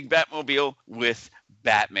need the big Batmobile with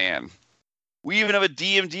Batman. We even have a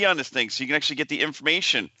DMD on this thing, so you can actually get the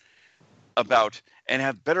information about and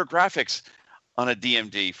have better graphics on a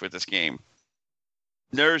DMD for this game.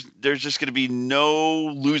 There's just going to be no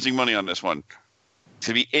losing money on this one. It's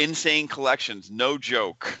going to be insane collections, no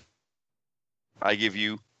joke. I give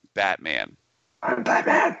you Batman. I'm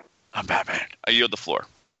Batman. I yield the floor.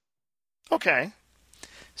 Okay.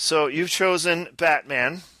 So you've chosen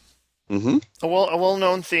Batman. Mm-hmm. A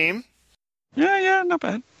well-known theme. Yeah, not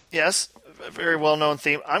bad. Yes, a very well-known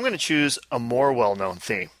theme. I'm going to choose a more well-known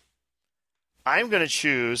theme. I'm going to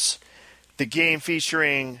choose the game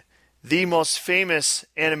featuring the most famous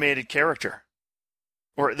animated character.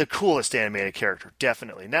 Or the coolest animated character,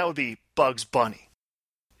 definitely. And that would be Bugs Bunny.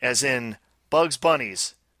 As in Bugs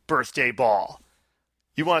Bunny's birthday ball.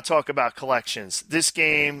 You want to talk about collections. This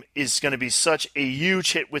game is going to be such a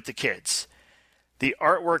huge hit with the kids. The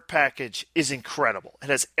artwork package is incredible. It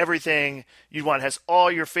has everything you want. It has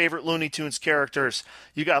all your favorite Looney Tunes characters.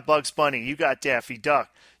 You got Bugs Bunny. You got Daffy Duck.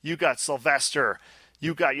 You got Sylvester.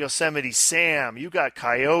 You got Yosemite Sam. You got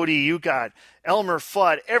Coyote. You got Elmer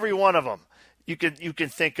Fudd. Every one of them you can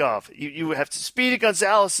think of. You have Speedy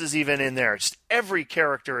Gonzales is even in there. Just every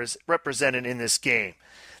character is represented in this game.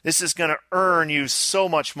 This is going to earn you so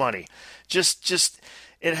much money. Just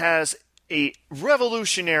it has a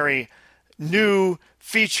revolutionary new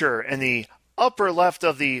feature in the upper left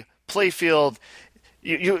of the playfield.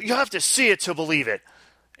 You have to see it to believe it.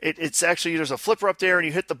 It's actually, there's a flipper up there and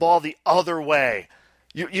you hit the ball the other way.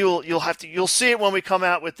 You'll see it when we come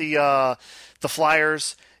out with the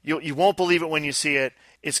flyers. You won't believe it when you see it.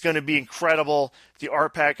 It's going to be incredible. The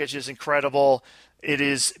art package is incredible. It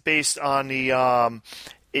is based on the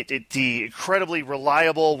incredibly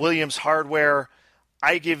reliable Williams hardware.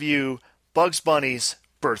 I give you Bugs Bunny's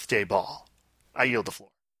birthday ball. I yield the floor.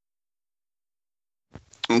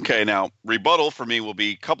 Okay, now, rebuttal for me will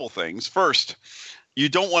be a couple things. First, you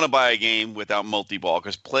don't want to buy a game without multi-ball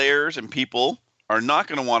because players and people are not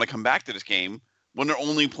going to want to come back to this game when they're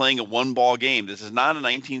only playing a one-ball game. This is not a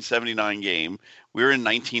 1979 game. We're in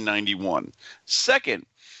 1991. Second,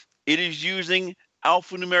 it is using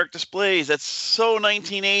alphanumeric displays. That's so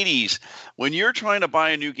 1980s. When you're trying to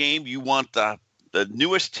buy a new game, you want the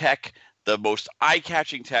newest tech, the most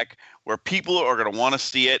eye-catching tech, where people are going to want to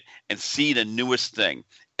see it and see the newest thing.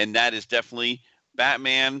 And that is definitely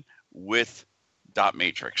Batman with dot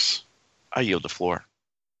matrix. I yield the floor.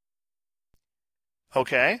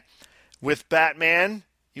 Okay. With Batman,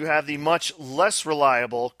 you have the much less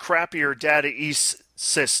reliable, crappier Data East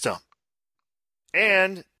system.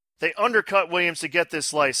 And they undercut Williams to get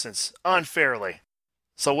this license unfairly.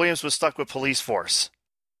 So Williams was stuck with police force.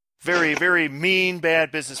 Very, very mean,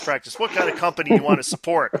 bad business practice. What kind of company do you want to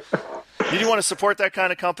support? Do you want to support that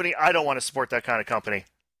kind of company? I don't want to support that kind of company.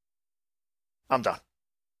 I'm done.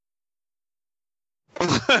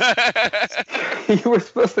 You were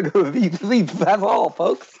supposed to go, that's all,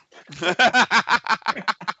 folks.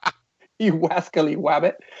 You wascally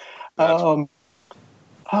wabbit.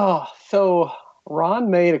 So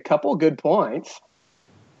Ron made a couple good points.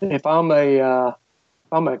 If I'm a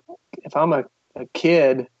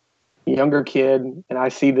kid, younger kid, and I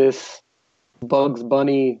see this Bugs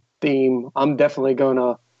Bunny theme, I'm definitely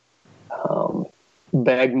gonna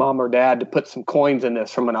beg mom or dad to put some coins in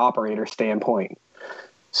this from an operator standpoint.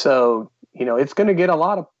 So, it's going to get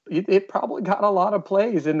it probably got a lot of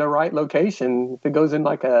plays in the right location. If it goes in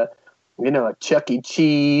like a Chuck E.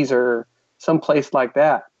 Cheese or someplace like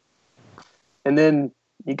that. And then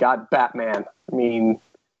you got Batman. I mean,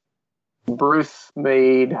 Bruce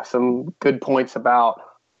made some good points about,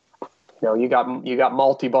 you got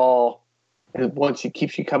multi-ball, and once it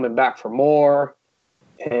keeps you coming back for more,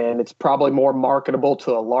 and it's probably more marketable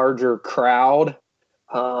to a larger crowd.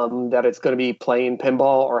 That it's going to be playing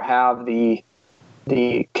pinball or have the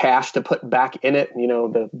cash to put back in it.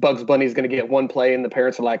 The Bugs Bunny's going to get one play and the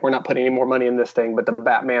parents are like, we're not putting any more money in this thing, but the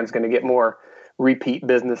Batman's going to get more repeat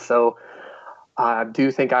business. So I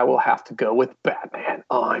do think I will have to go with Batman.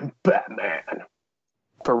 I'm Batman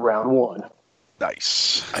for round one.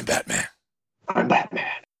 Nice. I'm Batman. I'm Batman.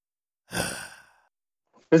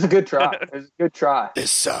 It's a good try. It's a good try.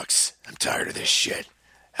 This sucks. I'm tired of this shit.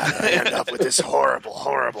 How did I end up with this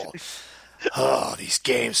horrible? Oh, these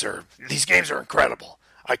games are incredible.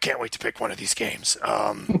 I can't wait to pick one of these games.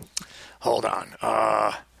 Hold on.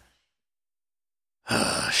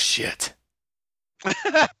 Shit.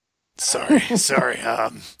 Sorry.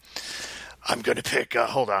 I'm gonna pick.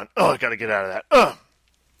 Hold on. I gotta get out of that.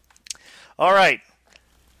 All right.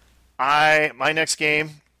 My next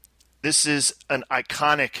game. This is an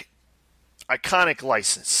iconic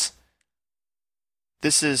license.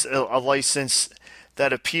 This is a license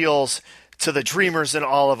that appeals to the dreamers in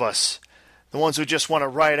all of us, the ones who just want to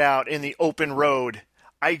ride out in the open road.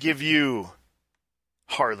 I give you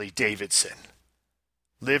Harley Davidson.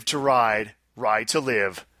 Live to ride, ride to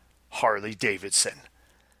live, Harley Davidson.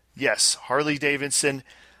 Yes, Harley Davidson,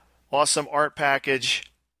 awesome art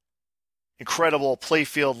package, incredible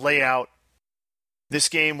playfield layout. This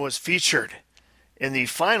game was featured in the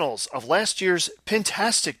finals of last year's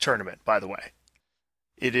Pintastic tournament, by the way.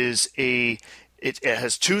 It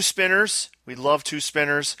has 2 spinners. We love 2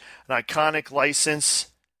 spinners. An iconic license.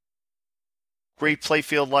 Great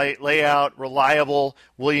playfield layout. Reliable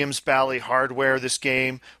Williams Bally hardware. This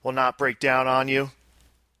game will not break down on you.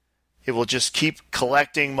 It will just keep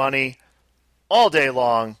collecting money all day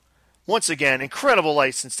long. Once again, incredible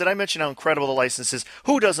license. Did I mention how incredible the license is?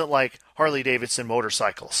 Who doesn't like Harley Davidson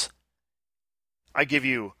motorcycles? I give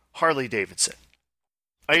you Harley Davidson.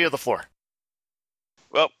 I yield the floor.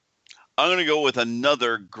 Well, I'm going to go with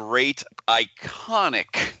another great,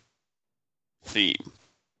 iconic theme.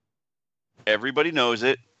 Everybody knows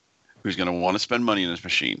it who's going to want to spend money in this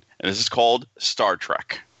machine. And this is called Star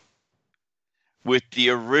Trek. With the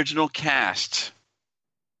original cast.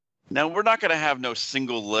 Now, we're not going to have no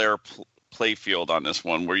single layer playfield on this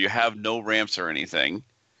one where you have no ramps or anything.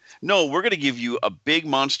 No, we're going to give you a big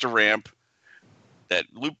monster ramp that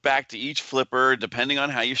loop back to each flipper depending on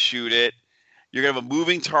how you shoot it. You're going to have a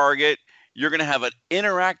moving target. You're going to have an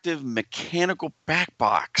interactive mechanical back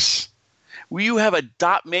box. You have a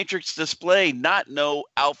dot matrix display, not no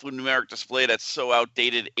alphanumeric display that's so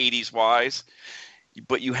outdated 80s wise.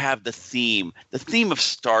 But you have the theme of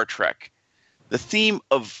Star Trek, the theme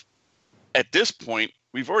of, at this point,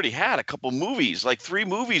 we've already had a couple movies, like 3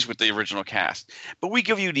 movies with the original cast. But we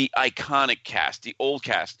give you the iconic cast, the old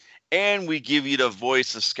cast, and we give you the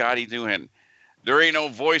voice of Scotty Doohan. There ain't no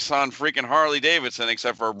voice on freaking Harley Davidson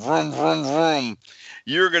except for vroom, vroom, vroom.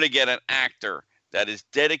 You're going to get an actor that is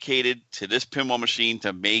dedicated to this pinball machine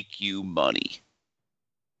to make you money.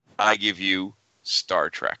 I give you Star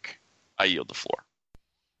Trek. I yield the floor.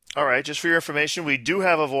 All right, just for your information, we do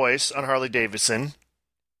have a voice on Harley Davidson.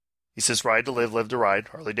 He says, ride to live, live to ride,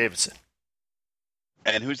 Harley Davidson.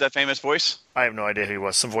 And who's that famous voice? I have no idea who he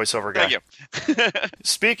was. Some voiceover guy. Thank you.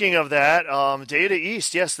 Speaking of that, Data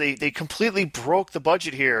East, yes, they completely broke the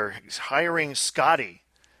budget here, hiring Scotty.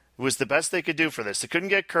 It was the best they could do for this. They couldn't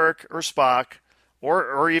get Kirk or Spock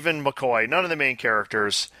or even McCoy, none of the main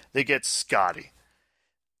characters. They get Scotty.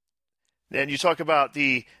 And you talk about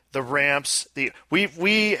the ramps.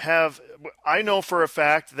 We have. I know for a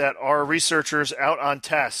fact that our researchers out on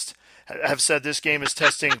test have said this game is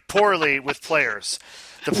testing poorly with players.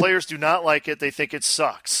 The players do not like it. They think it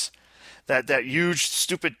sucks. That huge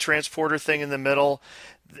stupid transporter thing in the middle.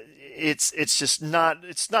 It's just not.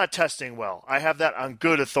 It's not testing well. I have that on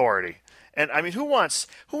good authority. And I mean, who wants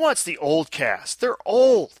the old cast? They're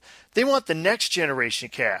old. They want the next generation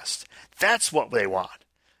cast. That's what they want.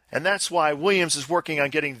 And that's why Williams is working on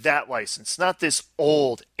getting that license, not this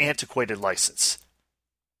old, antiquated license.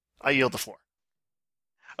 I yield the floor.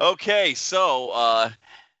 Okay, so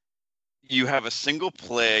you have a single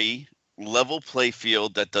play, level play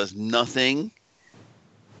field that does nothing.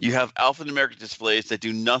 You have alphanumeric displays that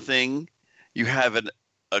do nothing. You have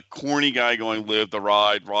a corny guy going, live the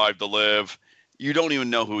ride, ride the live. You don't even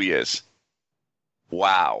know who he is.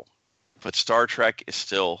 Wow. But Star Trek is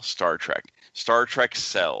still Star Trek. Star Trek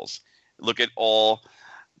sells. Look at all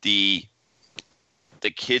the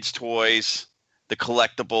kids' toys, the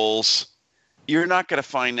collectibles. You're not going to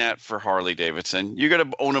find that for Harley Davidson. You're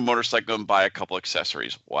going to own a motorcycle and buy a couple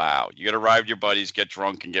accessories. Wow. You got to ride with your buddies, get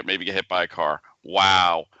drunk, and maybe get hit by a car.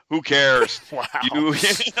 Wow. Who cares? Wow.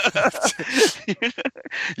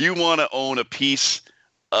 You want to own a piece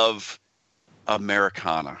of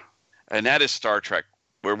Americana. And that is Star Trek.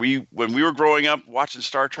 When we were growing up watching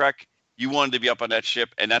Star Trek, you wanted to be up on that ship,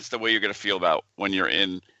 and that's the way you're going to feel about when you're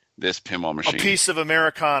in this pinball machine. A piece of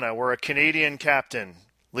Americana where a Canadian captain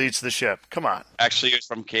leads the ship. Come on. Actually, he's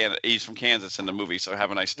from Kansas in the movie, so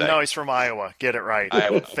have a nice day. No, he's from Iowa. Get it right.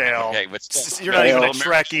 Iowa. Fail. Okay, but you're not even a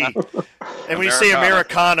Trekkie. And when you say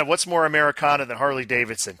Americana, what's more Americana than Harley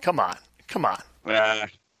Davidson? Come on.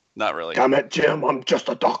 Not really. Damn it, Jim. I'm just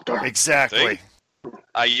a doctor. Exactly. See?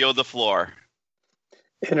 I yield the floor.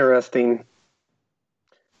 Interesting.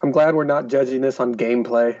 I'm glad we're not judging this on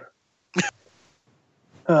gameplay.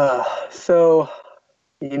 So,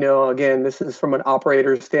 again, this is from an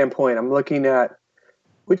operator's standpoint. I'm looking at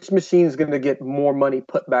which machine is going to get more money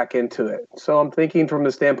put back into it. So I'm thinking from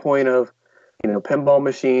the standpoint of, pinball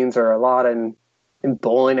machines are a lot in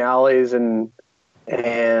bowling alleys and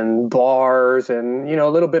bars and, a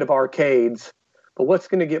little bit of arcades. But what's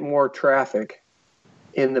going to get more traffic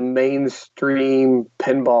in the mainstream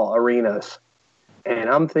pinball arenas? And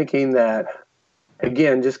I'm thinking that,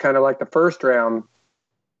 again, just kind of like the first round,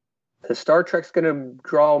 the Star Trek's going to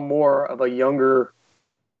draw more of a younger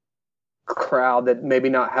crowd that maybe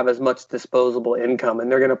not have as much disposable income,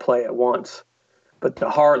 and they're going to play it once. But the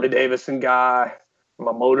Harley Davidson guy,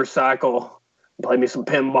 my motorcycle, play me some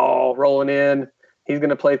pinball, rolling in, he's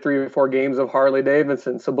going to play 3 or 4 games of Harley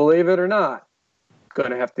Davidson. So believe it or not,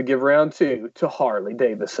 going to have to give round 2 to Harley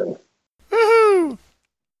Davidson. Woohoo!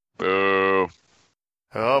 Boo.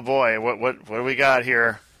 Oh boy, what do we got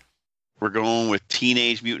here? We're going with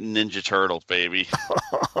Teenage Mutant Ninja Turtles, baby.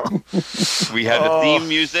 We have the theme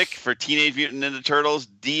music for Teenage Mutant Ninja Turtles,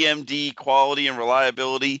 DMD quality and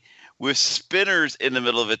reliability, with spinners in the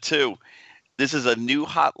middle of it, too. This is a new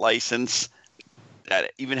hot license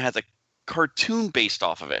that even has a cartoon based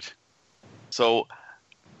off of it. So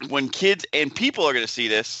when kids and people are going to see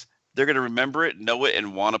this, they're going to remember it, know it,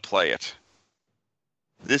 and want to play it.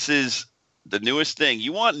 This is the newest thing.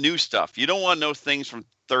 You want new stuff. You don't want no things from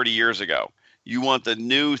 30 years ago. You want the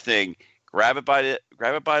new thing. Grab it by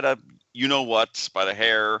the you-know-whats, by the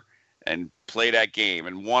hair, and play that game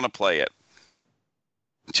and want to play it.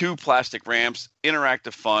 2 plastic ramps,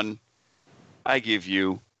 interactive fun. I give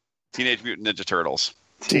you Teenage Mutant Ninja Turtles.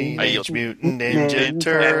 Teenage Mutant Ninja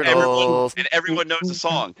Turtles. And everyone knows the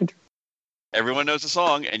song. Everyone knows the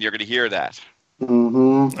song, and you're going to hear that.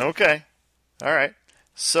 Mm-hmm. Okay. All right.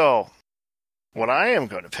 So, what I am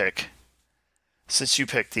going to pick, since you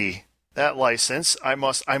picked that license, I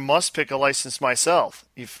must pick a license myself.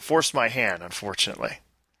 You've forced my hand, unfortunately.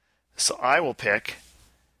 So I will pick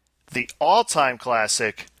the all-time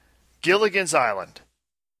classic, Gilligan's Island.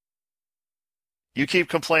 You keep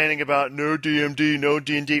complaining about no DMD, no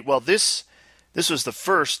D&D. Well, this was the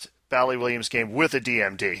first Bally Williams game with a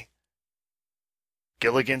DMD.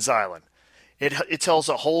 Gilligan's Island. It tells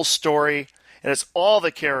a whole story, and it's all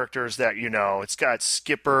the characters that you know. It's got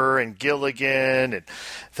Skipper and Gilligan and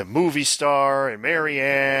the movie star and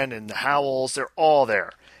Marianne and the Howells. They're all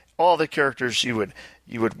there. All the characters you would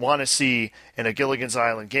want to see in a Gilligan's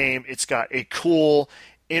Island game. It's got a cool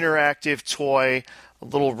interactive toy, a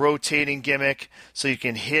little rotating gimmick, so you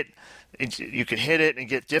can hit it and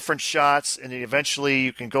get different shots, and then eventually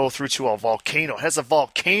you can go through to a volcano. It has a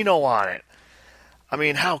volcano on it. I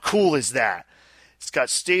mean, how cool is that? It's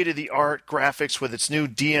got state-of-the-art graphics with its new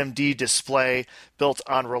DMD display built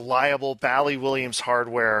on reliable Bally Williams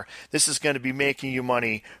hardware. This is going to be making you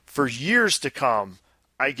money for years to come.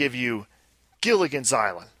 I give you Gilligan's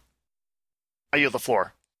Island. I yield the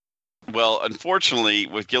floor. Well, unfortunately,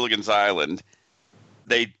 with Gilligan's Island,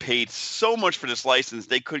 they paid so much for this license,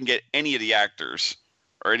 they couldn't get any of the actors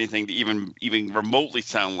or anything to even remotely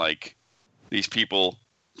sound like these people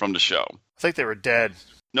from the show. I think they were dead.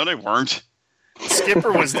 No, they weren't.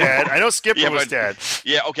 Skipper was dead. I know Skipper was dead.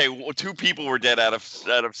 Yeah, okay. Well, 2 people were dead out of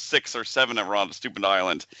 6 or 7 that were on the stupid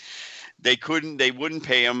island. They wouldn't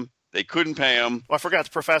pay him. They couldn't pay him. Oh, I forgot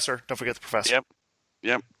the professor. Don't forget the professor.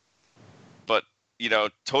 Yep. But,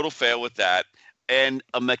 total fail with that. And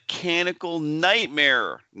a mechanical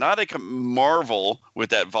nightmare. Not a marvel with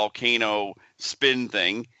that volcano spin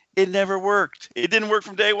thing. It never worked. It didn't work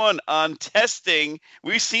from day one. On testing,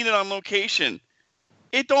 we've seen it on location.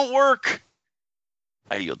 It don't work.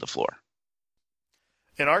 I yield the floor.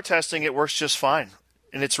 In our testing, it works just fine.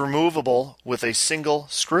 And it's removable with a single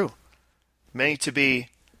screw. Made to be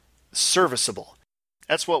serviceable.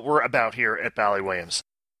 That's what we're about here at Bally Williams.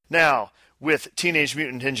 Now, with Teenage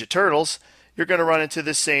Mutant Ninja Turtles, you're going to run into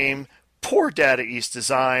the same poor Data East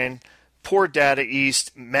design, poor Data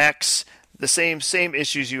East mechs, the same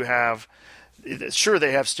issues you have. Sure,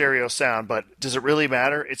 they have stereo sound, but does it really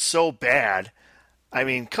matter? It's so bad. I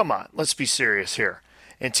mean, come on, let's be serious here.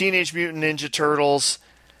 And Teenage Mutant Ninja Turtles,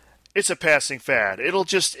 it's a passing fad.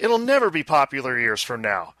 It'll never be popular years from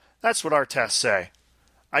now. That's what our tests say.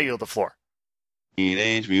 I yield the floor.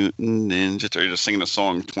 Teenage Mutant Ninja Turtles. You're just singing a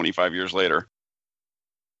song 25 years later.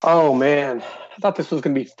 Oh, man. I thought this was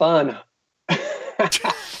going to be fun.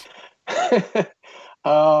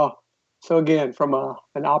 So So again, from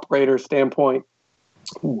an operator standpoint,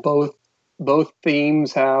 both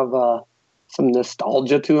themes have some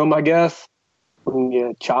nostalgia to them, I guess. From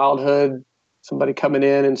childhood, somebody coming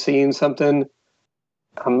in and seeing something.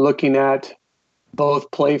 I'm looking at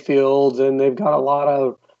both play fields, and they've got a lot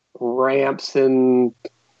of ramps and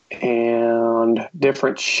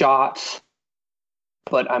different shots.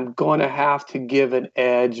 But I'm going to have to give an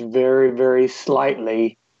edge very, very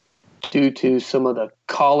slightly due to some of the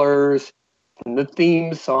colors and the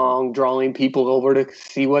theme song drawing people over to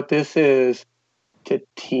see what this is, to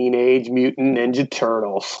Teenage Mutant Ninja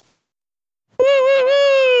Turtles.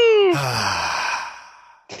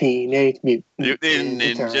 Teenage Mutant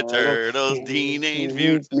Ninja Turtles, Teenage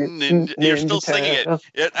Mutant Ninja. You're still singing it.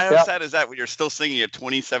 How sad is that when you're still singing it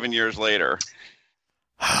 27 years later?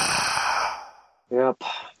 Yep.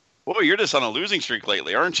 Boy, you're just on a losing streak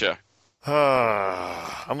lately, aren't you?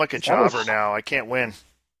 I'm like a jobber now. I can't win.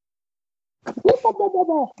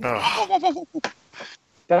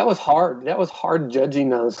 That was hard. That was hard judging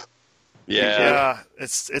those. Yeah.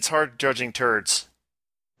 It's hard judging turds.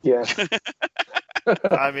 Yeah.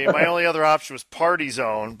 I mean, my only other option was Party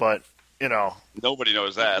Zone, but, nobody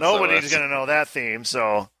knows that. Nobody's going to know that theme,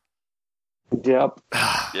 so. Yep.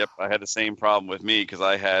 Yep, I had the same problem with me because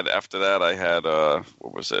after that, I had,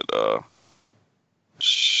 what was it?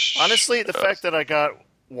 Honestly, the fact that I got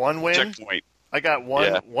one win. Checkpoint. I got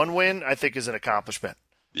one win, I think is an accomplishment.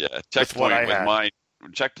 Yeah, Checkpoint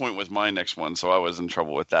was my next one, so I was in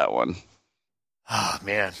trouble with that one. Oh,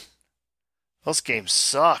 man. Those games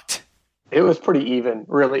sucked. It was pretty even,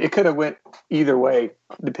 really. It could have went either way,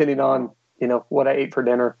 depending on, what I ate for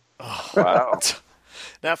dinner. Oh, wow.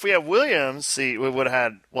 Now, if we had Williams, we would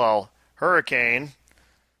have had, Hurricane,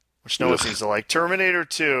 which no one seems to like, Terminator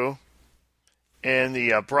 2, and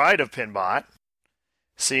the Bride of Pinbot.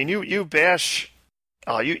 See, and you bash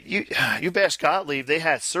Gottlieb. They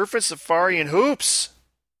had Surface Safari and Hoops.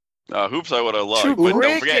 Hoops I would have loved. Two but great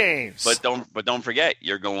don't forget, games. But don't forget,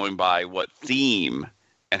 you're going by what theme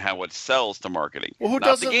and how it sells to marketing. Well, who not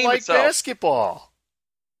doesn't the game like itself. basketball?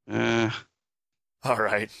 All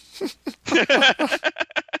right.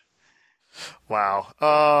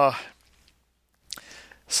 Wow.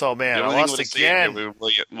 So, man, I lost again.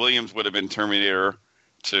 Williams would have been Terminator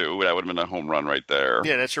 2. That would have been a home run right there.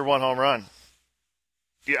 Yeah, that's your one home run.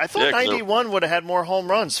 Yeah, I thought 91 would have had more home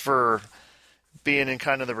runs for being in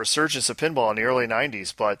kind of the resurgence of pinball in the early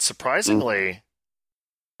 90s, but surprisingly...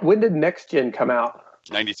 When did Next Gen come out?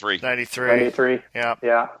 93. 93. Yeah.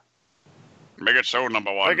 Yeah. Make it so,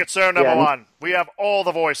 number one. Make it so, number one. We have all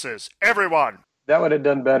the voices. Everyone. That would have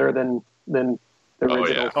done better than the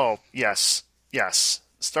original. Yeah. Oh, yes. Yes.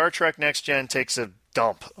 Star Trek Next Gen takes a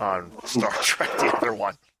dump on Star Trek, the other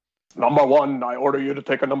one. Number one, I order you to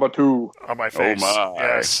take a number two. On my face. Oh, my.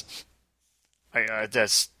 Yes.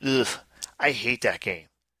 I hate that game.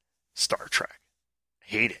 Star Trek. I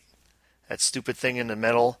hate it. That stupid thing in the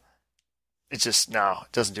middle. It's just,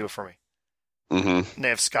 it doesn't do it for me. Mm-hmm. And they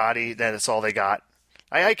have Scotty. That's all they got.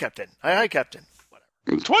 Aye, Captain. Whatever.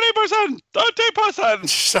 20%!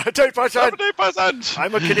 30%! 30%! 70%!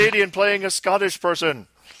 I'm a Canadian playing a Scottish person.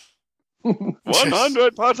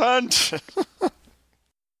 100%!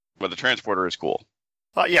 But the transporter is cool.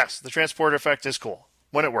 Yes, the transporter effect is cool.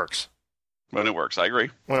 When it works. When it works, I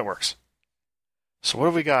agree. When it works. So what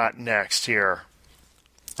do we got next here?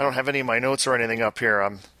 I don't have any of my notes or anything up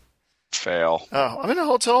here. Fail. I'm in a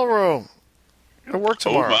hotel room. Gotta work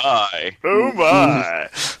tomorrow. Oh my!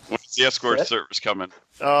 When's the escort service coming?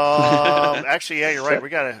 Actually, yeah, you're right. We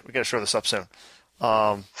gotta show this up soon.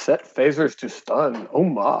 Set phasers to stun. Oh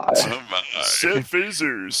my! Set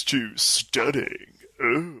phasers to stunning.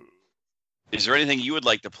 Ooh. Is there anything you would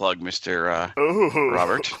like to plug, Mr.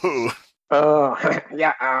 Robert?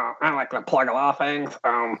 Yeah, I like to plug a lot of things.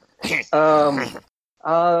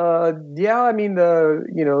 Yeah, I mean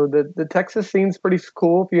the Texas scene's pretty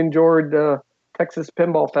cool. If you enjoyed Texas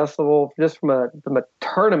Pinball Festival, just from a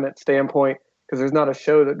tournament standpoint, because there's not a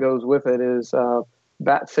show that goes with it, is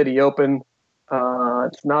Bat City Open.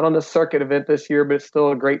 It's not on the circuit event this year, but it's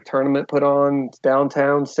still a great tournament put on. It's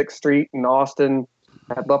downtown 6th Street in Austin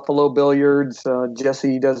at Buffalo Billiards.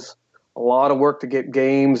 Jesse does a lot of work to get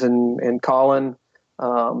games, and Colin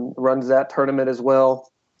runs that tournament as well.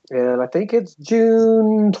 And I think it's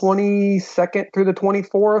June 22nd through the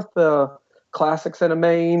 24th. Classics in a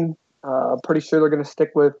Maine. Pretty sure they're going to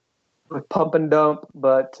stick with pump and dump,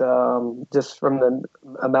 but just from the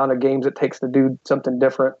amount of games it takes to do something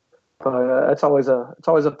different. It's always a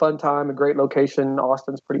fun time, a great location.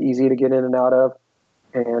 Austin's pretty easy to get in and out of,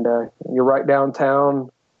 and you're right downtown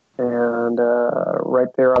and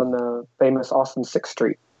right there on the famous Austin 6th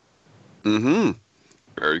Street. Mm-hmm.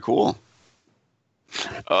 Very cool.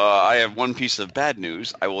 I have one piece of bad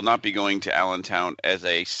news. I will not be going to Allentown as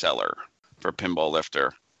a seller for Pinball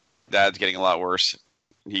Lifter. Dad's getting a lot worse.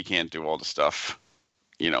 He can't do all the stuff,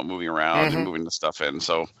 moving around and moving the stuff in.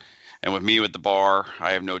 So, and with me with the bar,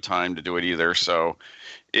 I have no time to do it either. So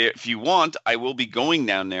if you want, I will be going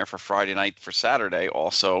down there for Friday night for Saturday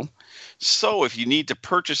also. So if you need to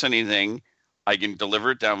purchase anything, I can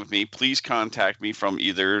deliver it down with me. Please contact me from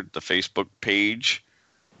either the Facebook page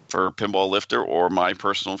for Pinball Lifter or my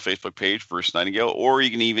personal Facebook page, Bruce Nightingale, or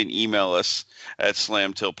you can even email us at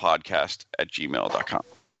slamtillpodcast@gmail.com.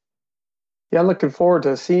 Yeah, I'm looking forward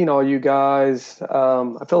to seeing all you guys.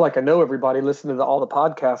 I feel like I know everybody listening to all the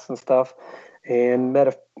podcasts and stuff, and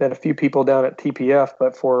met a few people down at TPF.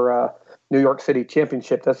 But for New York City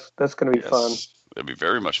Championship, that's going to be fun. It'll be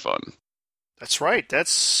very much fun. That's right.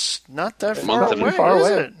 That's not that Not far too away, far is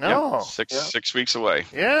away. it? No. Yep. 6 weeks away.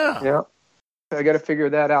 Yeah. Yeah, I got to figure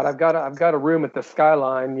that out. I've got a room at the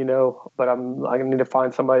Skyline, but I need to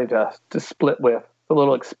find somebody to split with. It's a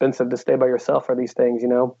little expensive to stay by yourself for these things,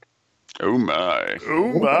 Oh my!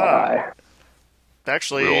 Oh my!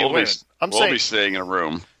 Actually, we'll be staying in a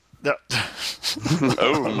room. No.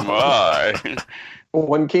 Oh my!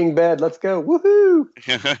 One king bed. Let's go! Woohoo!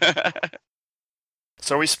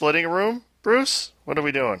 So are we splitting a room, Bruce? What are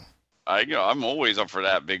we doing? I'm always up for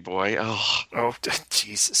that, big boy. Oh,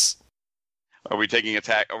 Jesus! Are we taking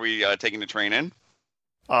Are we taking the train in?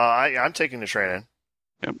 I'm taking the train in.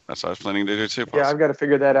 Yep, that's what I was planning to do too. Yeah, I've got to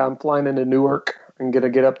figure that out. I'm flying into Newark and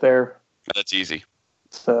get up there. That's easy.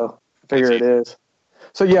 So I figure it is.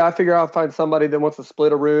 So yeah, I figure I'll find somebody that wants to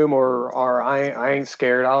split a room, or I ain't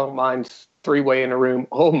scared. I don't mind 3-way in a room.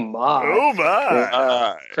 Oh my! Oh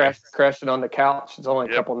my! Crashing on the couch. It's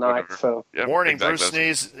only a couple nights. So warning, Bruce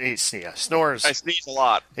snores. I sneeze a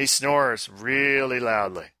lot. He snores really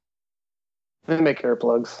loudly. They make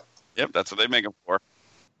earplugs. Yep, that's what they make them for.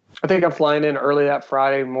 I think I'm flying in early that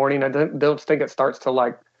Friday morning. I don't think it starts till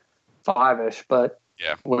like 5-ish, but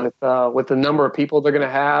yeah, with the number of people they're going to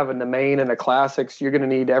have and the main and the classics, you're going to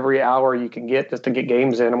need every hour you can get just to get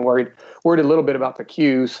games in. I'm worried a little bit about the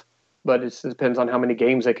queues, but it just depends on how many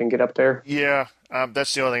games they can get up there. Yeah,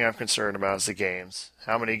 that's the only thing I'm concerned about is the games.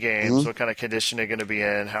 How many games? What kind of condition they're going to be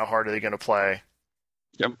in? How hard are they going to play?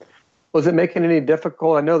 Yep. Was it making any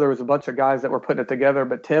difficult? I know there was a bunch of guys that were putting it together,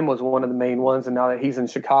 but Tim was one of the main ones, and now that he's in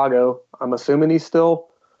Chicago, I'm assuming he's still.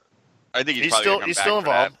 I think he's still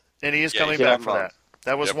involved, and he is coming back for that.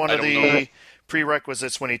 That was one of the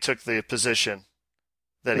prerequisites when he took the position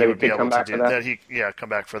that he would be able to do. Come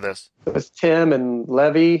back for this. It was Tim and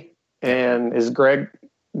Levy, and is Greg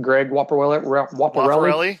Waparelli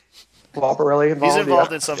involved? He's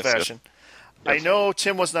involved in some fashion. Yes. I know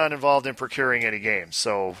Tim was not involved in procuring any games,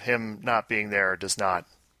 so him not being there does not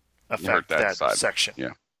affect that section.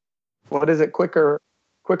 Yeah. What is it? Quicker,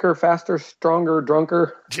 faster, stronger,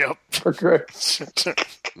 drunker? Yep.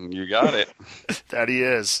 You got it. That he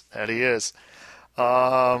is.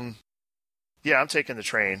 Yeah, I'm taking the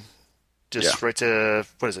train. Right to,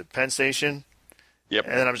 Penn Station? Yep.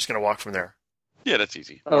 And then I'm just going to walk from there. Yeah, that's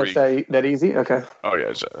easy. Oh, it's that easy? Okay. Oh,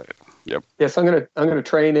 yeah. Yep. Yes, I'm gonna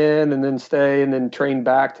train in and then stay and then train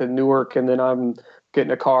back to Newark, and then I'm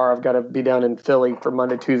getting a car. I've got to be down in Philly for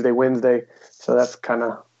Monday, Tuesday, Wednesday. So that's kind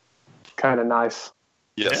of nice.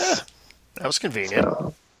 Yes. Yeah, that was convenient.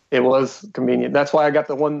 So it was convenient. That's why I got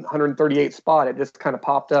the 138 spot. It just kind of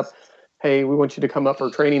popped up. Hey, we want you to come up for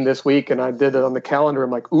training this week, and I did it on the calendar. I'm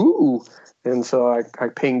like, ooh, and so I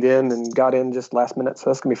pinged in and got in just last minute. So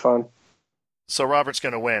that's gonna be fun. So Robert's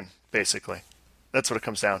going to win, basically. That's what it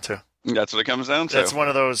comes down to. That's what it comes down to. That's one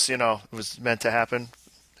of those, it was meant to happen.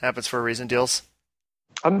 Happens for a reason deals.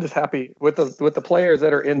 I'm just happy with the players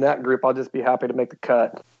that are in that group. I'll just be happy to make the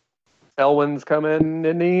cut. Elwin's coming,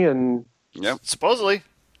 isn't he? And yep. Supposedly.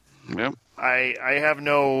 Yep. I have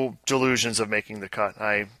no delusions of making the cut.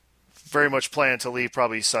 I very much plan to leave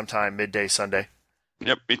probably sometime midday Sunday.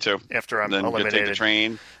 Yep, me too. After I'm then eliminated.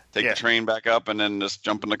 Take the train back up, and then just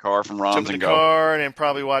jump in the car from Ron's and go. Jump in the car and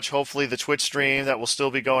probably watch, hopefully, the Twitch stream that will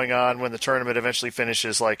still be going on when the tournament eventually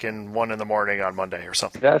finishes, like in 1 a.m. on Monday or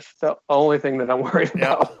something. That's the only thing that I'm worried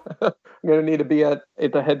about. I'm going to need to be at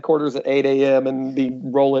the headquarters at 8 a.m. and be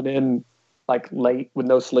rolling in like late with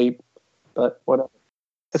no sleep. But whatever.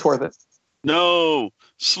 It's worth it. No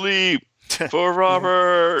sleep for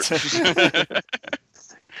Robert.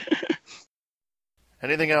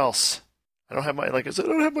 Anything else? I don't have my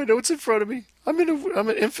notes in front of me. I'm in an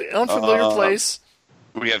unfamiliar place.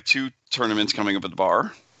 We have 2 tournaments coming up at the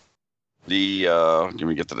bar. Let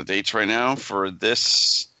me get to the dates right now. For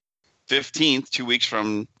this 15th, 2 weeks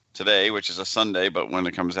from today, which is a Sunday, but when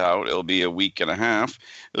it comes out, it'll be a week and a half.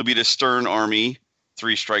 It'll be the Stern Army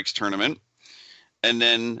 3 Strikes tournament. And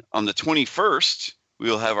then on the 21st, we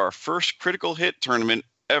will have our first Critical Hit tournament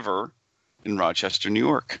ever in Rochester, New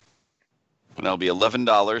York. And that'll be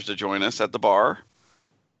 $11 to join us at the bar.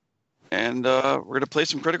 And we're going to play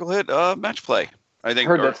some Critical Hit match play. I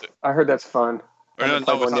heard that's fun. No, it's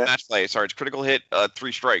not match play. Sorry, it's Critical Hit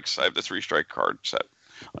 3 Strikes. I have the 3 strike card set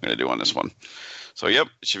I'm going to do on this one. So, yep,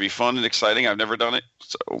 it should be fun and exciting. I've never done it,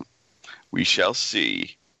 so we shall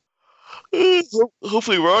see.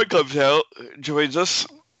 Hopefully Ron comes out, joins us.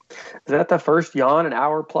 Is that the first yawn an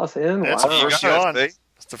hour plus in? That's the first yawn.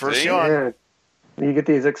 It's the first yawn. Yeah. You get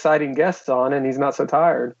these exciting guests on, and he's not so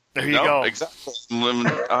tired. There you go. Exactly.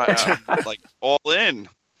 Like all in.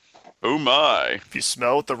 Oh my! If you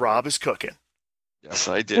smell what the Rob is cooking. Yes,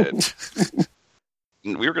 I did.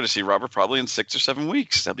 We were going to see Robert probably in 6 or 7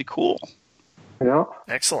 weeks. That'd be cool. Yeah.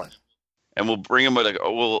 Excellent. And we'll bring him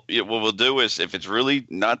what we'll do is if it's really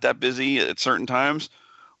not that busy at certain times,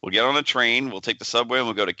 we'll get on a train, we'll take the subway, and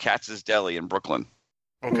we'll go to Katz's Deli in Brooklyn.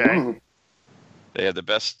 Okay. They have the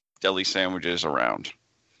best deli sandwiches around.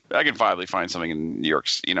 I can finally find something in New York,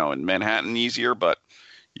 in Manhattan easier, but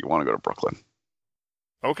you want to go to Brooklyn.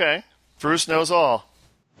 Okay. Bruce knows all.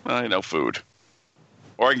 I know food.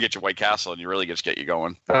 Or I can get you White Castle and you really just get you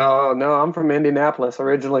going. Oh, no, I'm from Indianapolis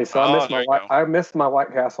originally, so I missed my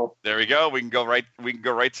White Castle. There we go. We can go right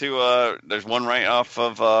to there's one right off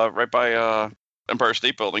of right by Empire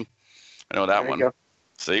State Building. I know that one. Go.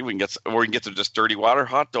 See, we can get to just Dirty Water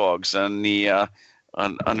hot dogs and the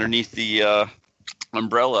underneath the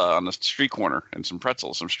umbrella on the street corner and some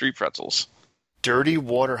street pretzels. Dirty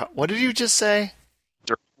Water. What did you just say?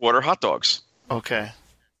 Dirty Water hot dogs. Okay.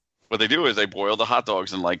 What they do is they boil the hot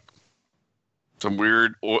dogs in like some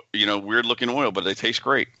weird looking oil, but they taste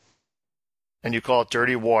great. And you call it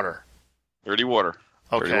Dirty Water. Dirty Water.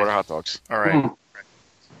 Okay. Dirty Water hot dogs. All right.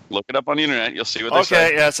 Look it up on the internet. You'll see what they say.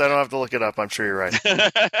 Okay, yes, I don't have to look it up. I'm sure you're right.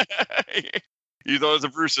 You thought it was a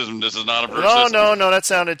Bruceism. This is not a Bruceism. No. That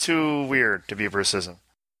sounded too weird to be a Bruceism.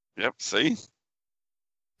 Yep, see?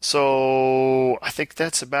 So I think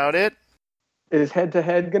that's about it. Is Head to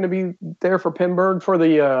Head going to be there for Pinburg for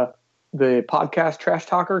the podcast Trash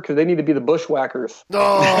Talker? Because they need to be the Bushwhackers.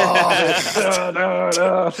 No. No.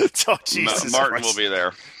 Oh, Jesus Martin Christ. will be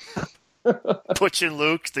there. Butch and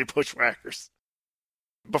Luke, the Bushwhackers.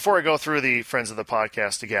 Before I go through the Friends of the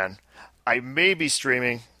Podcast again, I may be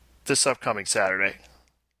streaming this upcoming Saturday.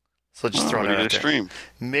 So just throwing it out there. Stream.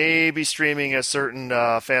 Maybe streaming a certain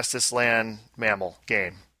fastest land mammal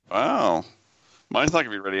game. Wow. Mine's not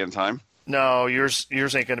going to be ready in time. No, yours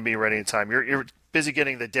ain't going to be ready in time. You're busy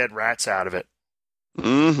getting the dead rats out of it.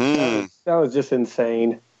 Mm-hmm. That was just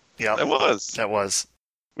insane. Yeah, That was.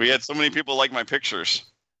 We had so many people like my pictures.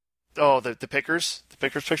 Oh, the pickers? The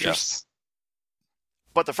pickers pictures? Yes.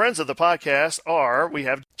 But the friends of the podcast we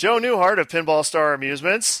have Joe Newhart of Pinball Star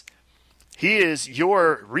Amusements. He is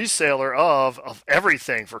your reseller of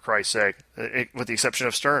everything, for Christ's sake, with the exception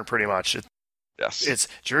of Stern, pretty much. Yes. It's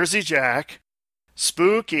Jersey Jack,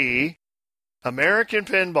 Spooky, American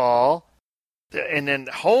Pinball, and then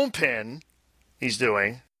Home Pin he's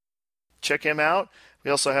doing. Check him out.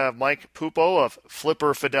 We also have Mike Pupo of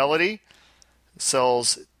Flipper Fidelity.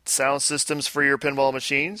 Sells sound systems for your pinball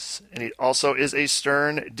machines. And he also is a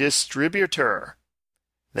Stern distributor.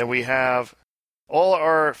 Then we have all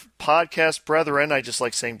our podcast brethren. I just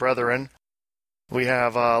like saying brethren. We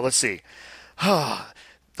have, let's see.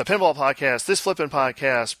 The Pinball Podcast, This Flippin'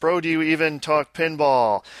 Podcast, Bro Do You Even Talk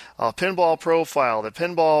Pinball, Pinball Profile, the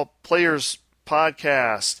Pinball Players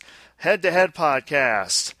Podcast, Head to Head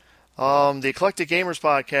Podcast, the Eclectic Gamers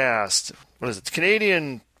Podcast, what is it, the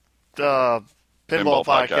Canadian Pinball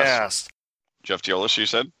Podcast. Jeff Teolis, you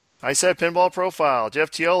said? I said Pinball Profile.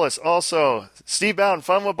 Jeff Teolis also. Steve Bowden,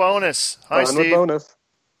 Fun with Bonus. Hi, Fun Steve. with bonus.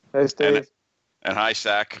 Hey, Steve. And hi,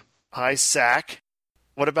 Sack. Hi, Sack.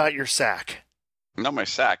 What about your sack? Not my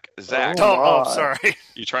sack. Zach. Oh, sorry.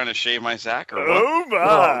 You trying to shave my sack or what? Oh, my.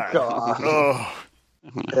 Oh, God. Oh.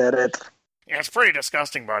 Edit. Yeah, it's pretty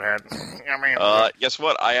disgusting, butthead. I mean, guess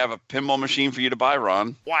what? I have a pinball machine for you to buy,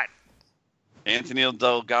 Ron. what? Anthony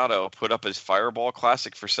Delgado put up his Fireball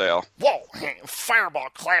Classic for sale. Whoa, Fireball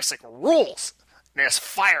Classic rules. There's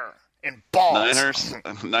fire and balls.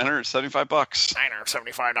 $975.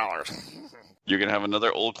 $975. You can have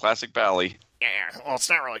another old classic Bally. Yeah, well, it's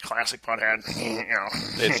not really classic, butthead.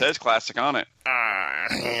 It says classic on it.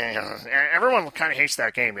 Everyone kind of hates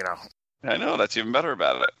that game, I know, that's even better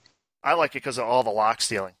about it. I like it because of all the lock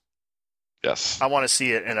stealing. Yes. I want to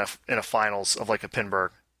see it in a finals of like a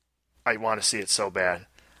Pinburg. I want to see it so bad.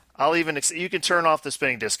 I'll even you can turn off the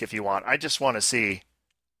spinning disc if you want. I just want to see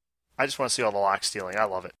all the lock stealing. I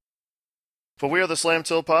love it. But we are the Slam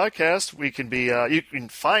Till Podcast. We can be you can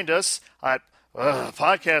find us at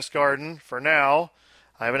Podcast Garden for now.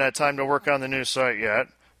 I haven't had time to work on the new site yet.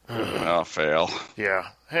 I'll fail. Yeah.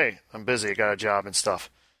 Hey, I'm busy. I got a job and stuff.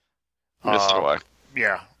 Yes, do I.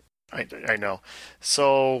 Yeah, I know.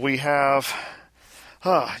 So we have,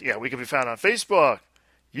 we can be found on Facebook,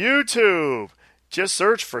 YouTube. Just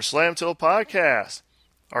search for Slam Till Podcast.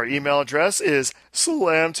 Our email address is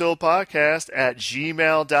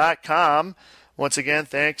slamtillpodcast@gmail.com. Once again,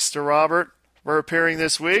 thanks to Robert for appearing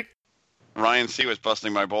this week. Ryan C. was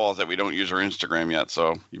busting my balls that we don't use our Instagram yet,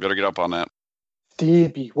 so you better get up on that.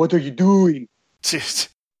 Stampy, what are you doing?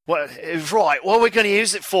 What? Right, what are we going to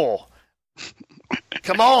use it for?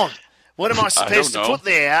 Come on. What am I supposed to put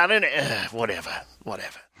there? I don't know. Whatever.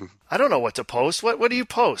 I don't know what to post. What do you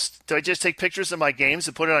post? Do I just take pictures of my games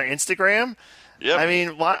and put it on Instagram? Yep. I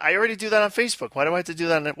mean, why? I already do that on Facebook. Why do I have to do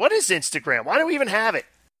that what is Instagram? Why do we even have it?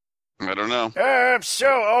 I don't know. I'm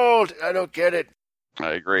so old. I don't get it.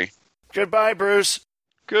 I agree. Goodbye, Bruce.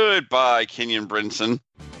 Goodbye, Kenyon Brinson.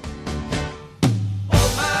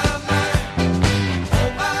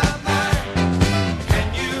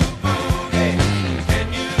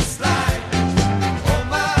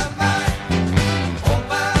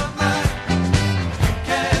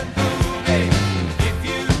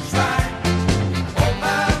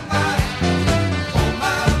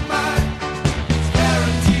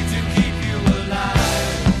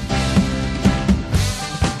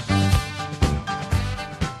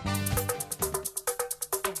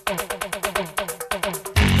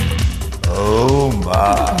 Oh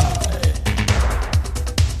my.